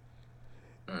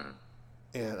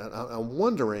 And I'm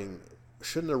wondering,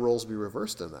 shouldn't the roles be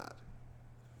reversed in that?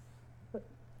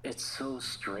 it's so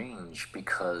strange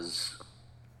because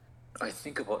I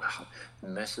think about how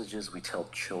messages we tell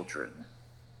children.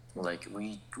 Like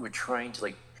we're trying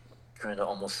to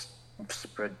almost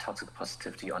spread toxic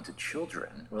positivity onto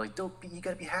children. We're like, don't be, you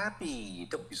gotta be happy,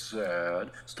 don't be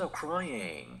sad, stop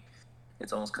crying.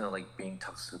 It's almost kind of like being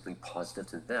toxically positive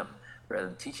to them rather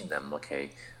than teaching them,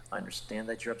 okay, I understand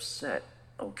that you're upset.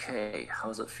 Okay, how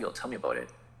does it feel? Tell me about it.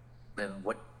 Then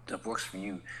what works for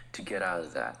you to get out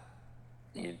of that?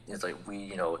 It's like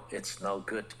it's no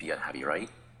good to be unhappy, right?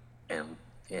 And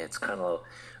it's kind of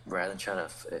rather than trying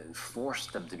to force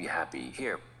them to be happy.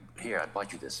 Here, I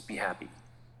bought you this. Be happy.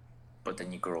 But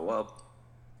then you grow up,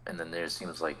 and then there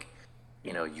seems like,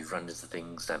 you run into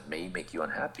things that may make you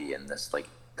unhappy, and that's like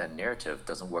that narrative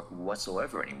doesn't work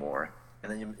whatsoever anymore.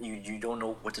 And then you don't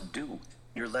know what to do.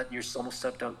 You're almost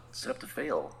set up to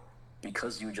fail,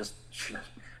 because you just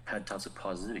had toxic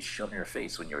positivity shoved in your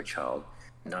face when you were a child,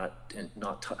 not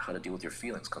taught how to deal with your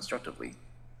feelings constructively,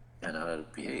 and how to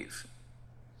behave.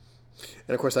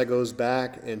 And of course, that goes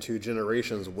back into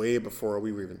generations way before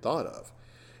we were even thought of,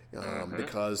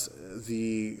 because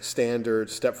the standard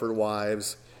Stepford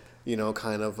Wives,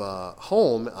 kind of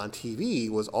home on TV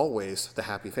was always the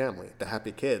happy family, the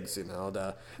happy kids,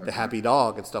 the happy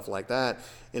dog and stuff like that.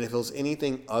 And if it was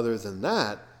anything other than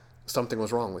that, something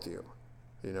was wrong with you.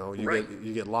 Right.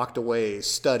 You get locked away,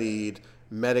 studied,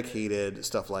 medicated,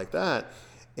 stuff like that.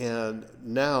 And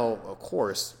now, of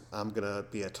course, I'm gonna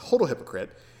be a total hypocrite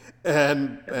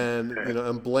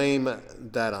and blame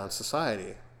that on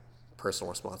society,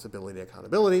 personal responsibility,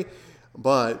 accountability,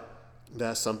 but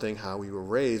that's something how we were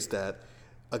raised that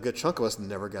a good chunk of us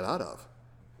never got out of,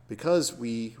 because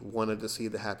we wanted to see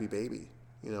the happy baby.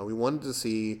 We wanted to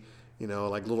see,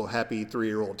 like little happy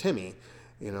 3-year-old Timmy.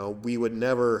 We would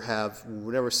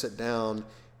never sit down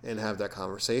and have that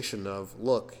conversation of,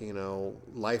 look,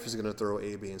 life is going to throw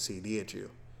A, B, and C, D at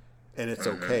you, and it's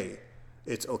okay.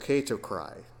 It's okay to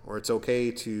cry, or it's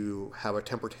okay to have a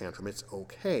temper tantrum. It's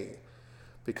okay,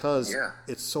 because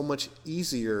it's so much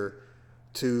easier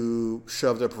to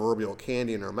shove the proverbial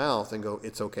candy in our mouth and go,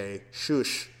 it's okay,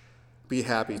 shush, be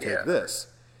happy, take this.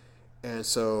 And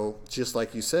so, just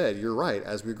like you said, you're right.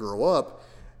 As we grow up,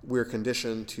 we're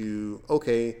conditioned to,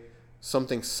 okay,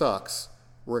 something sucks,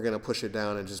 we're going to push it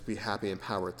down and just be happy and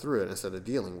power through it instead of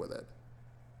dealing with it.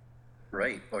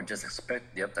 Right, or just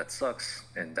expect, yep, that sucks,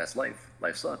 and that's life.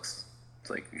 Life sucks. It's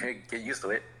like, hey, get used to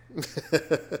it.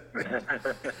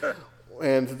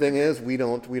 And the thing is, we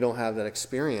don't have that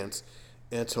experience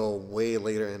until way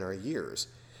later in our years.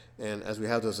 And as we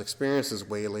have those experiences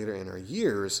way later in our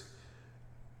years,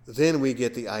 then we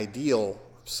get the ideal.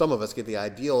 Some of us get the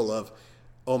ideal of,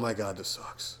 oh my God, this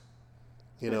sucks.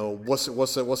 What's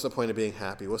the point of being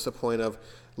happy? What's the point of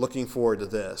looking forward to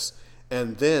this?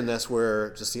 And then that's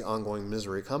where just the ongoing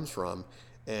misery comes from.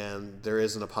 And there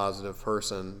isn't a positive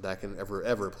person that can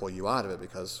ever pull you out of it,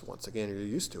 because once again, you're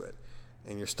used to it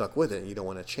and you're stuck with it, and you don't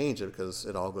want to change it because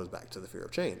it all goes back to the fear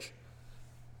of change.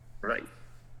 Right.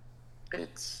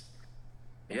 It's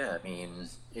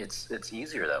it's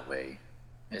easier that way.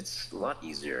 It's a lot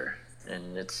easier,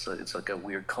 and it's like a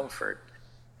weird comfort.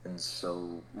 And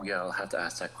so we all have to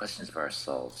ask that questions of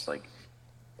ourselves, like,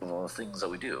 well, the things that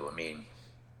we do. I mean,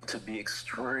 to be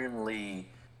extremely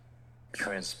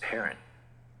transparent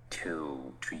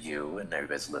to you and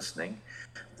everybody's listening,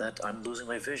 that I'm losing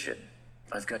my vision.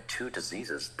 I've got 2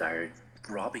 diseases that are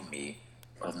robbing me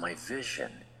of my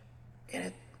vision, and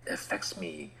it affects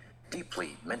me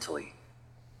deeply mentally.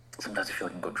 Sometimes I feel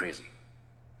like I'm going crazy,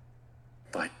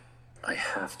 but I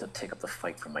have to take up the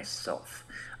fight for myself.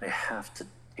 I have to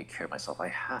take care of myself. I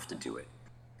have to do it,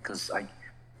 because I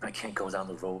can't go down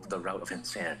the route of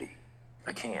insanity.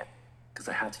 I can't, because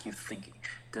I have to keep thinking.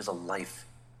 There's a life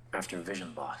after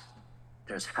vision loss.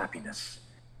 There's happiness.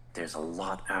 There's a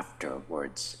lot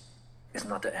afterwards. It's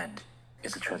not the end.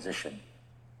 It's a transition.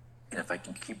 And if I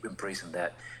can keep embracing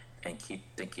that and keep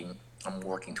thinking I'm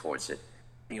working towards it,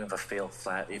 even if I fail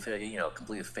flat, if I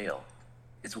completely fail,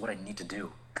 it's what I need to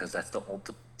do, because that's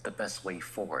the best way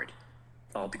forward.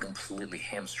 I'll be completely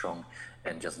hamstrung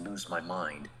and just lose my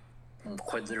mind,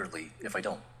 quite literally, if I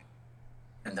don't.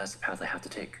 And that's the path I have to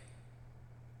take.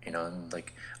 And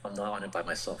like, I'm not on it by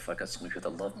myself. I got so many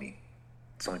people that love me,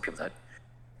 so many people that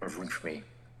are rooting for me,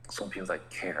 so many people that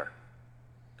care,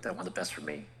 that want the best for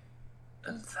me,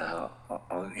 and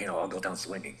I'll go down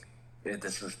swinging.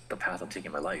 This is the path I'm taking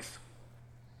in my life.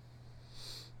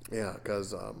 Yeah,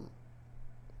 because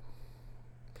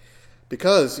we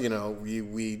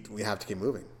have to keep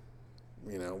moving.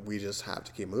 We just have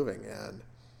to keep moving,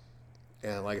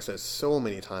 and like I said so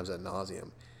many times ad nauseum,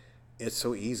 it's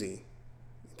so easy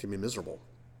to be miserable,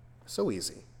 so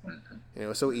easy. You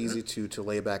know, it's so easy to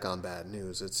lay back on bad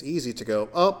news. It's easy to go,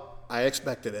 oh, I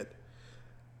expected it.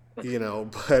 You know,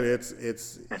 but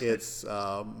it's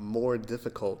more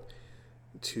difficult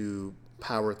to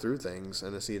power through things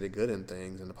and to see the good in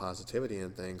things and the positivity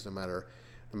in things, no matter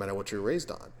what you're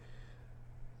raised on.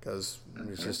 Because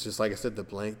it's just like I said,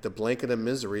 the blanket of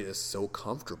misery is so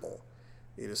comfortable.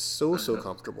 It is so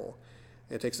comfortable.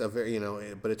 It takes a very,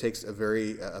 but it takes a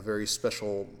very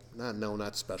special.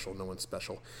 Not special. No one's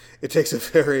special. It takes a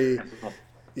very,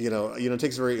 it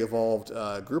takes a very evolved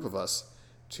group of us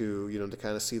to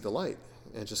kind of see the light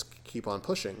and just keep on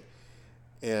pushing.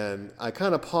 And I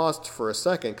kind of paused for a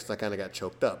second because I kind of got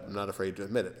choked up. I'm not afraid to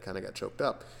admit it. I kind of got choked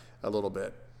up a little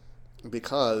bit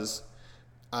because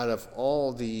out of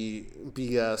all the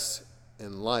BS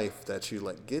in life that you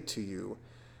let get to you,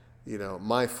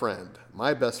 my friend,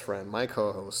 my best friend, my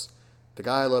co-host, the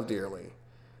guy I love dearly,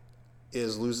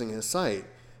 is losing his sight.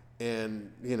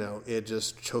 And, it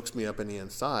just chokes me up in the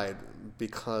inside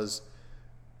because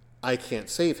I can't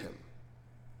save him.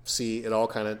 See, it all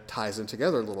kind of ties in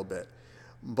together a little bit.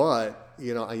 But,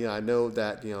 I know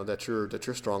that, that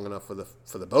you're strong enough for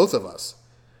the both of us,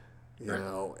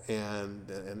 and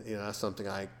that's something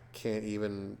I can't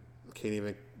even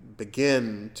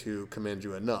begin to commend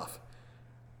you enough.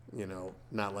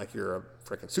 Not like you're a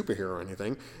freaking superhero or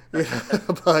anything, but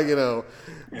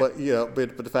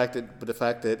the fact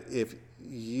that if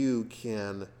you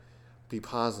can be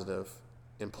positive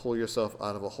and pull yourself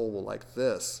out of a hole like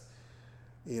this,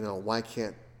 why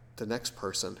can't the next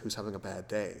person who's having a bad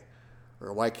day,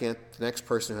 or why can't the next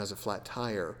person who has a flat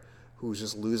tire, who's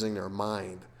just losing their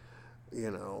mind,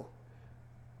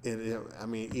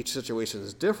 each situation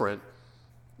is different,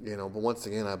 but once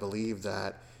again, I believe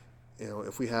that,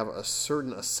 if we have a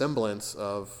certain semblance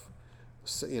of,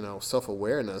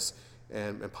 self-awareness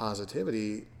and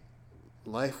positivity,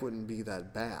 life wouldn't be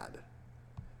that bad,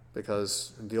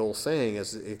 because the old saying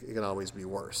is it can always be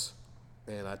worse.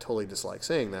 And I totally dislike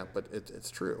saying that, but it's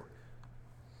true.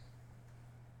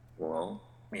 Well,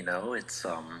 it's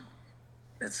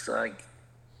like,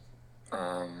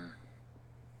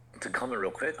 to comment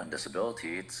real quick on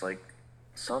disability, it's like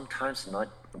sometimes it's not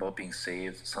about being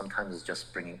saved. Sometimes it's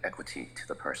just bringing equity to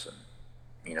the person.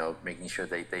 Making sure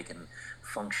they can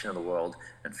function in the world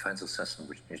and find success in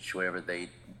whichever they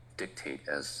dictate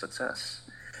as success.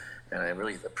 And I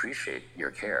really appreciate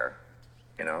your care.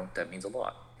 That means a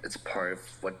lot. It's part of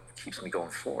what keeps me going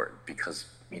forward because,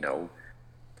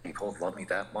 people love me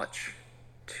that much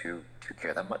to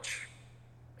care that much.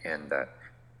 And that,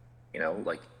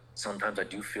 like sometimes I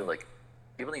do feel like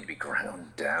people need to be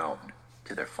ground down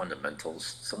to their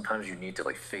fundamentals. Sometimes you need to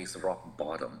face the rock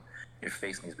bottom. Your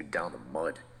face needs to be down the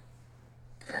mud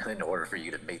in order for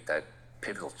you to make that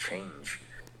pivotal change.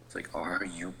 It's like, are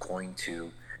you going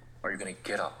to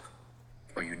get up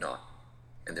or are you not?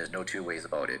 And there's no two ways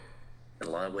about it. In a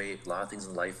lot of things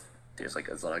in life, there's a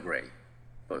lot of gray.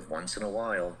 But once in a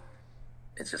while,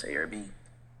 it's just A or B,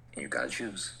 and you gotta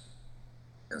choose.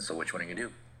 And so which one are you gonna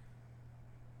do?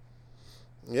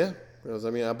 Yeah, because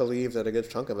I believe that a good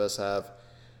chunk of us have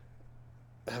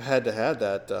had to have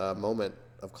that moment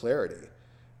of clarity.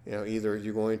 Either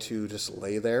you're going to just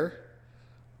lay there,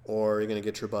 or you're going to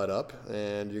get your butt up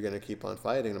and you're going to keep on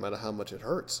fighting no matter how much it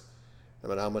hurts, no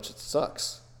matter how much it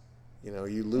sucks.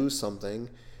 You lose something,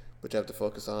 but you have to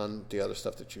focus on the other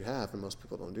stuff that you have, and most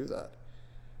people don't do that.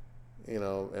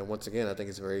 And once again, I think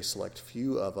it's a very select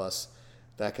few of us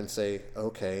that can say,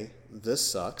 okay, this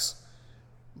sucks,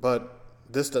 but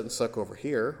this doesn't suck over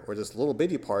here, or this little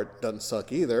bitty part doesn't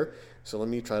suck either, so let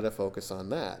me try to focus on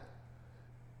that.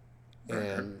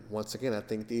 And once again, I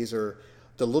think these are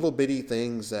the little bitty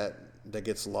things that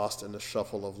gets lost in the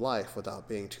shuffle of life without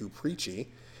being too preachy.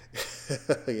 I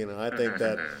think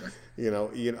that,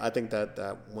 I think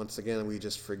that once again, we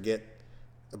just forget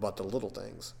about the little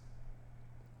things.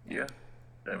 Yeah.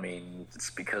 It's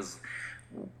because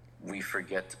we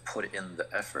forget to put in the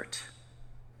effort.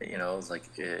 It's like,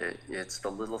 it's the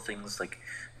little things like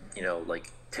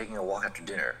taking a walk after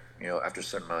dinner, after a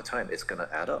certain amount of time, it's going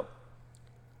to add up.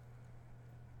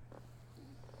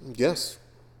 Yes.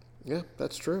 Yeah,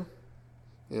 that's true.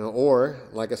 Or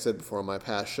like I said before in my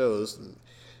past shows,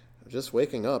 just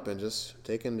waking up and just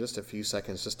taking just a few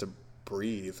seconds just to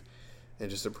breathe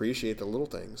and just appreciate the little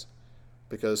things,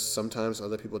 because sometimes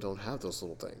other people don't have those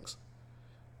little things,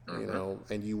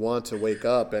 and you want to wake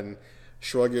up and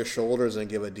shrug your shoulders and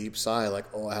give a deep sigh like,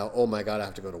 oh my God, I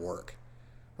have to go to work,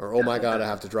 or oh my God, I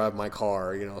have to drive my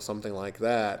car, something like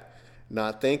that,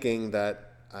 not thinking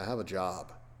that I have a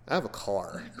job, I have a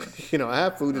car, I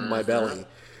have food in my belly,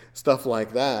 stuff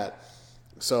like that.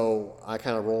 So I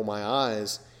kind of roll my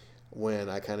eyes when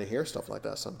I kind of hear stuff like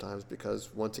that sometimes,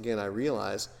 because once again I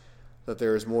realize that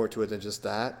there is more to it than just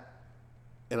that.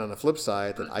 And on the flip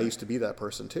side, that I used to be that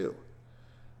person too.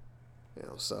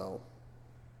 So.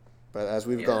 But as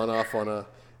we've gone off on a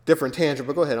different tangent,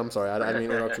 but go ahead. I'm sorry, I didn't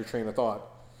interrupt your train of thought.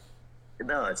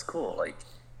 No, it's cool. Like,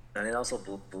 and I also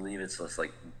believe it's just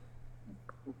like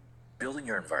building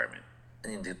your environment.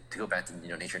 And to go back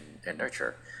to nature and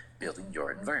nurture, building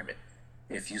your environment.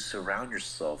 If you surround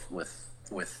yourself with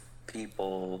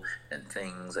people and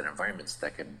things and environments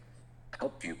that can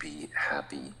help you be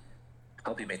happy,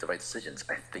 help you make the right decisions,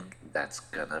 I think that's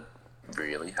gonna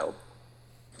really help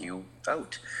you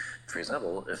out. For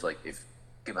example, if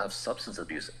people have substance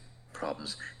abuse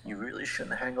problems, you really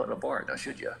shouldn't hang out in a bar, now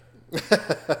should you?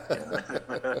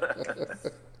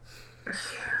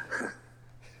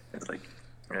 It's like,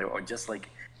 or just like,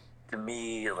 to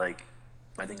me, like,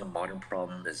 I think a modern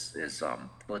problem is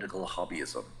political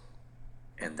hobbyism,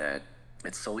 and that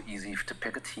it's so easy to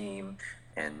pick a team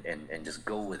and just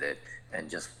go with it and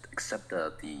just accept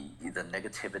the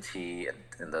negativity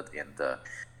and the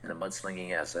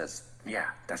mudslinging as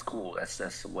yeah, that's cool,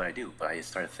 that's what I do. But I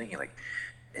started thinking, like,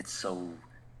 it's so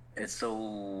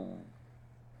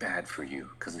bad for you,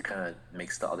 because it kind of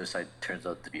makes the other side turns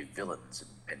out to be villains,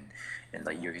 and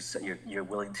like you're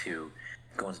willing to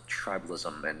go into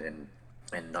tribalism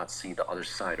and not see the other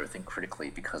side or think critically,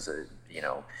 because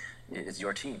it's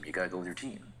your team. You gotta go with your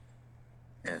team,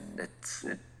 and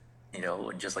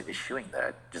and just like eschewing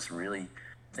that, just really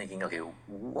thinking, okay,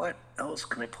 what else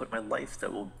can I put in my life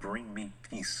that will bring me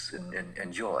peace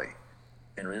and joy,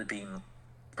 and really being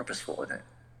purposeful in it.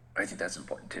 I think that's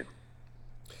important too.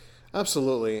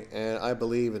 Absolutely, and I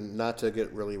believe, and not to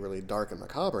get really, really dark and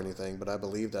macabre or anything, but I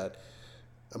believe that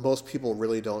most people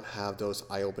really don't have those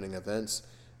eye-opening events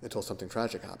until something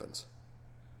tragic happens.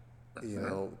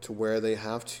 To where they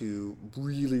have to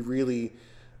really, really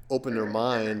open their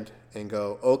mind and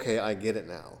go, okay, I get it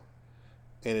now.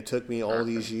 And it took me all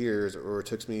these years, or it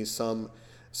took me some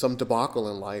debacle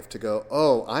in life to go,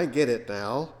 oh, I get it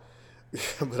now.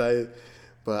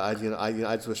 But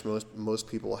I just wish most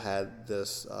people had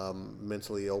this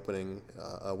mentally awakening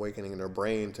in their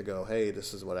brain to go, hey,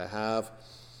 this is what I have,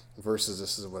 versus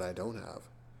this is what I don't have.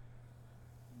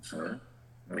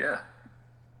 Yeah,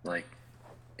 like,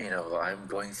 I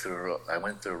went through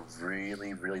a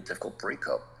really, really difficult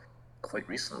breakup quite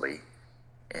recently,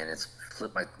 and it's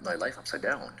flipped my life upside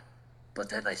down. But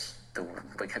then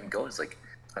what kept me going is, like,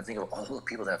 I think of all the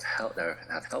people that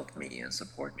have helped me and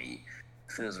support me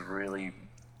through this really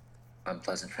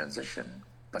unpleasant transition,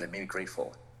 but it made me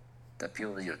grateful that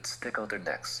people stick out their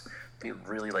necks. People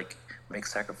really make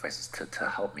sacrifices to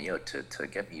help me out, to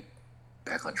get me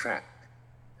back on track,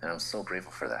 and I'm so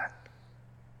grateful for that.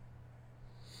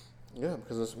 Yeah,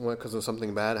 because if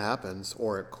something bad happens,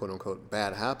 or quote unquote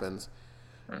bad happens,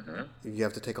 you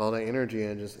have to take all that energy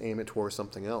and just aim it towards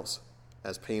something else.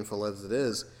 As painful as it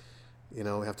is, you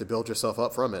have to build yourself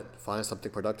up from it. Find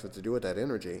something productive to do with that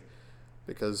energy.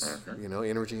 Because,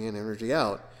 energy in, energy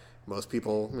out. Most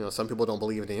people, some people don't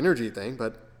believe in the energy thing,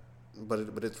 but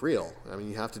it's real. I mean,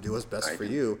 you have to do what's best for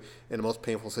you in the most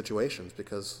painful situations,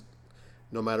 because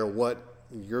no matter what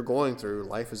you're going through,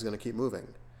 life is going to keep moving.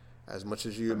 As much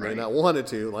as you may not want it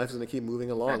to, life is going to keep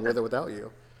moving along with or without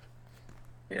you.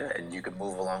 Yeah, and you can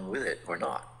move along with it or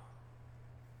not.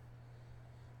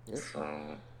 Yeah.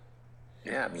 So,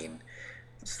 yeah, I mean,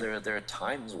 there are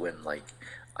times when,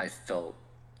 I felt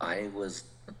I was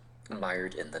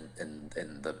mired in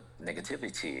the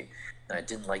negativity, and I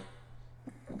didn't like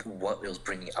what it was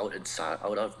bringing out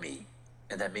of me,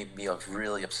 and that made me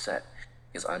really upset,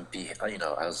 because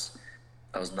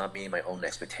I was not meeting my own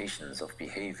expectations of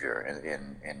behavior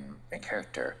and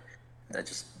character, and that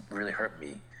just really hurt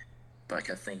me. But I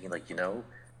kept thinking,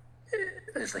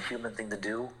 it's a human thing to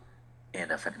do, and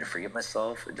if I can forgive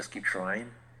myself and just keep trying,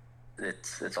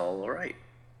 it's all right.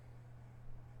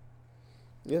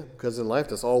 Yeah, because in life,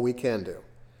 that's all we can do.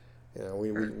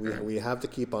 We have to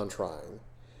keep on trying.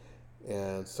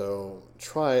 And so,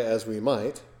 try as we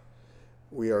might,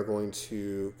 we are going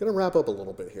to wrap up a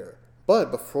little bit here.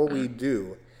 But before we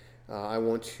do, I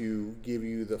want to give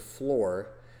you the floor.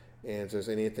 And if there's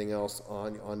anything else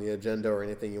on the agenda or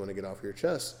anything you want to get off your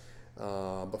chest,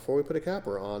 before we put a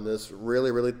capper on this really,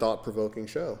 really thought-provoking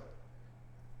show.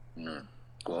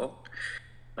 Well,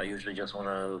 I usually just want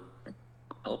to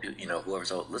help you,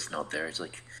 whoever's listening out there, is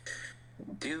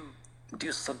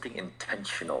do something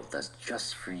intentional that's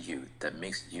just for you, that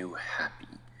makes you happy,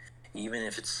 even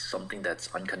if it's something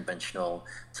that's unconventional,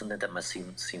 something that might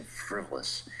seem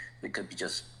frivolous. It could be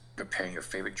just preparing your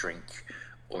favorite drink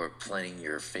or planning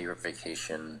your favorite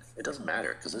vacation. It doesn't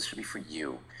matter, because this should be for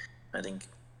you. I think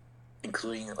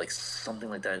including like something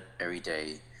like that every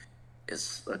day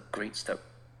is a great step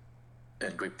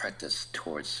and great practice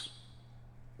towards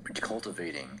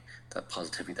cultivating that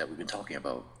positivity that we've been talking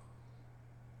about.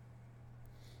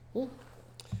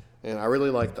 And I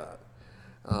really like that.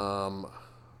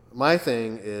 My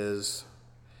thing is,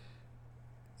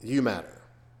 you matter.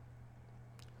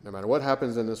 No matter what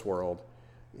happens in this world,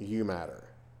 you matter.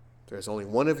 There's only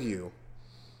one of you,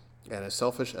 and as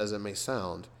selfish as it may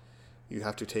sound, you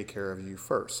have to take care of you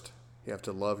first. You have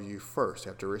to love you first. You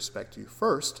have to respect you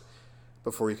first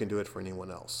before you can do it for anyone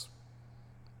else.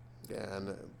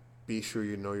 And be sure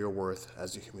you know your worth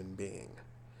as a human being.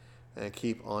 And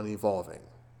keep on evolving.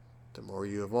 The more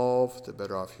you evolve, the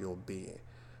better off you'll be.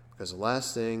 Because the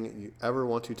last thing you ever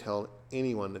want to tell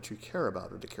anyone that you care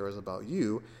about or that cares about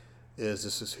you is,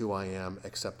 this is who I am,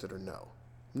 accept it or no.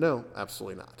 No,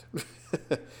 absolutely not.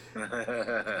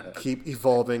 Keep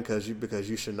evolving because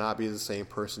you should not be the same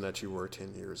person that you were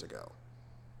 10 years ago.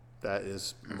 That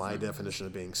is my definition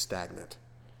of being stagnant.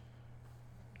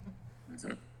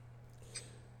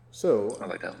 So, I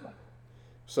like that.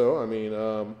 So, I mean,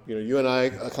 you and I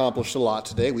accomplished a lot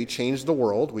today. We changed the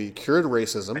world. We cured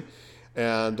racism,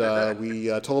 and we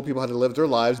told people how to live their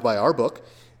lives by our book.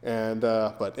 And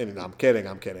but anyway, I'm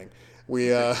kidding.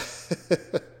 We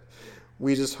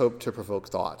we just hope to provoke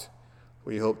thought.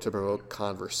 We hope to provoke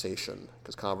conversation,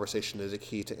 because conversation is a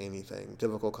key to anything.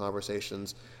 Difficult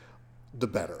conversations, the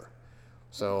better.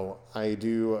 So I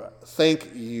do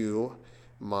thank you,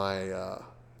 my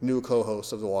new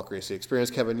co-host of the Walker AC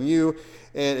Experience, Kevin Yu.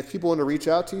 And if people want to reach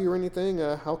out to you or anything,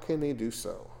 how can they do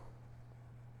so?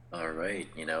 All right,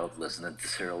 listen to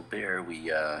Cyril Bear.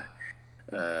 We,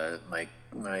 my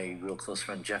real close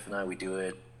friend Jeff and I, we do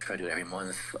it. Try to do it every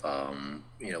month.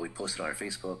 We post it on our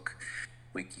Facebook.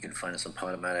 You can find us on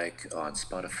Podomatic, on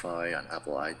Spotify, on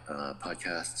Apple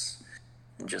Podcasts.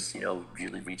 And just,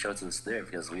 really reach out to us there,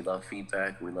 because we love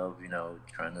feedback. We love,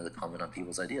 trying to comment on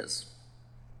people's ideas.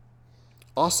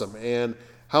 Awesome. And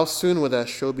how soon would that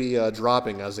show be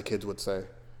dropping, as the kids would say?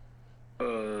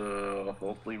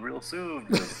 Hopefully real soon.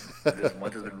 This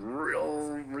month has been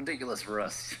real ridiculous for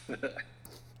us.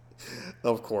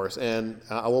 Of course. And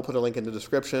I will put a link in the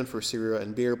description for Syria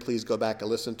and Beer. Please go back and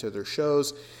listen to their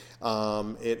shows.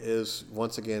 It is,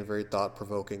 once again, very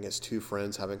thought-provoking. It's two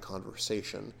friends having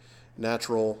conversation.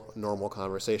 Natural, normal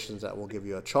conversations that will give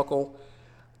you a chuckle.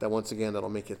 That, once again, that'll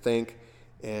make you think.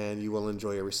 And you will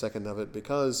enjoy every second of it,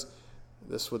 because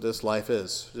this is what this life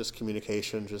is. Just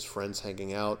communication, just friends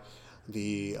hanging out.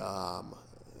 The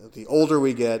older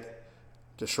we get,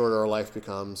 the shorter our life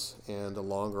becomes, and the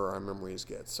longer our memories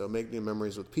get. So make new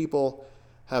memories with people,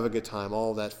 have a good time,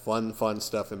 all that fun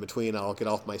stuff in between. I'll get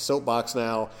off my soapbox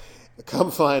now.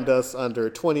 Come find us under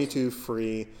 22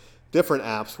 free different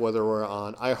apps, whether we're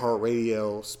on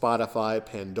iHeartRadio, Spotify,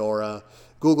 Pandora,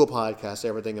 Google Podcasts,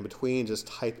 everything in between. Just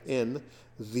type in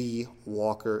The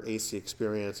Walker AC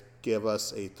Experience. Give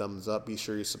us a thumbs up. Be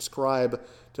sure you subscribe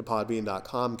to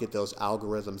podbean.com. Get those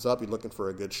algorithms up. You're looking for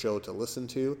a good show to listen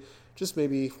to. Just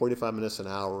maybe 45 minutes, an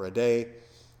hour a day.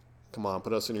 Come on,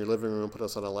 put us in your living room. Put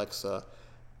us on Alexa.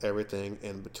 Everything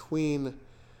in between.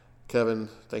 Kevin,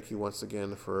 thank you once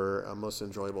again for a most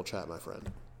enjoyable chat, my friend.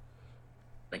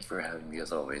 Thank you for having me,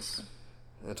 as always.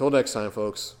 Until next time,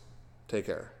 folks, take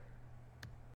care.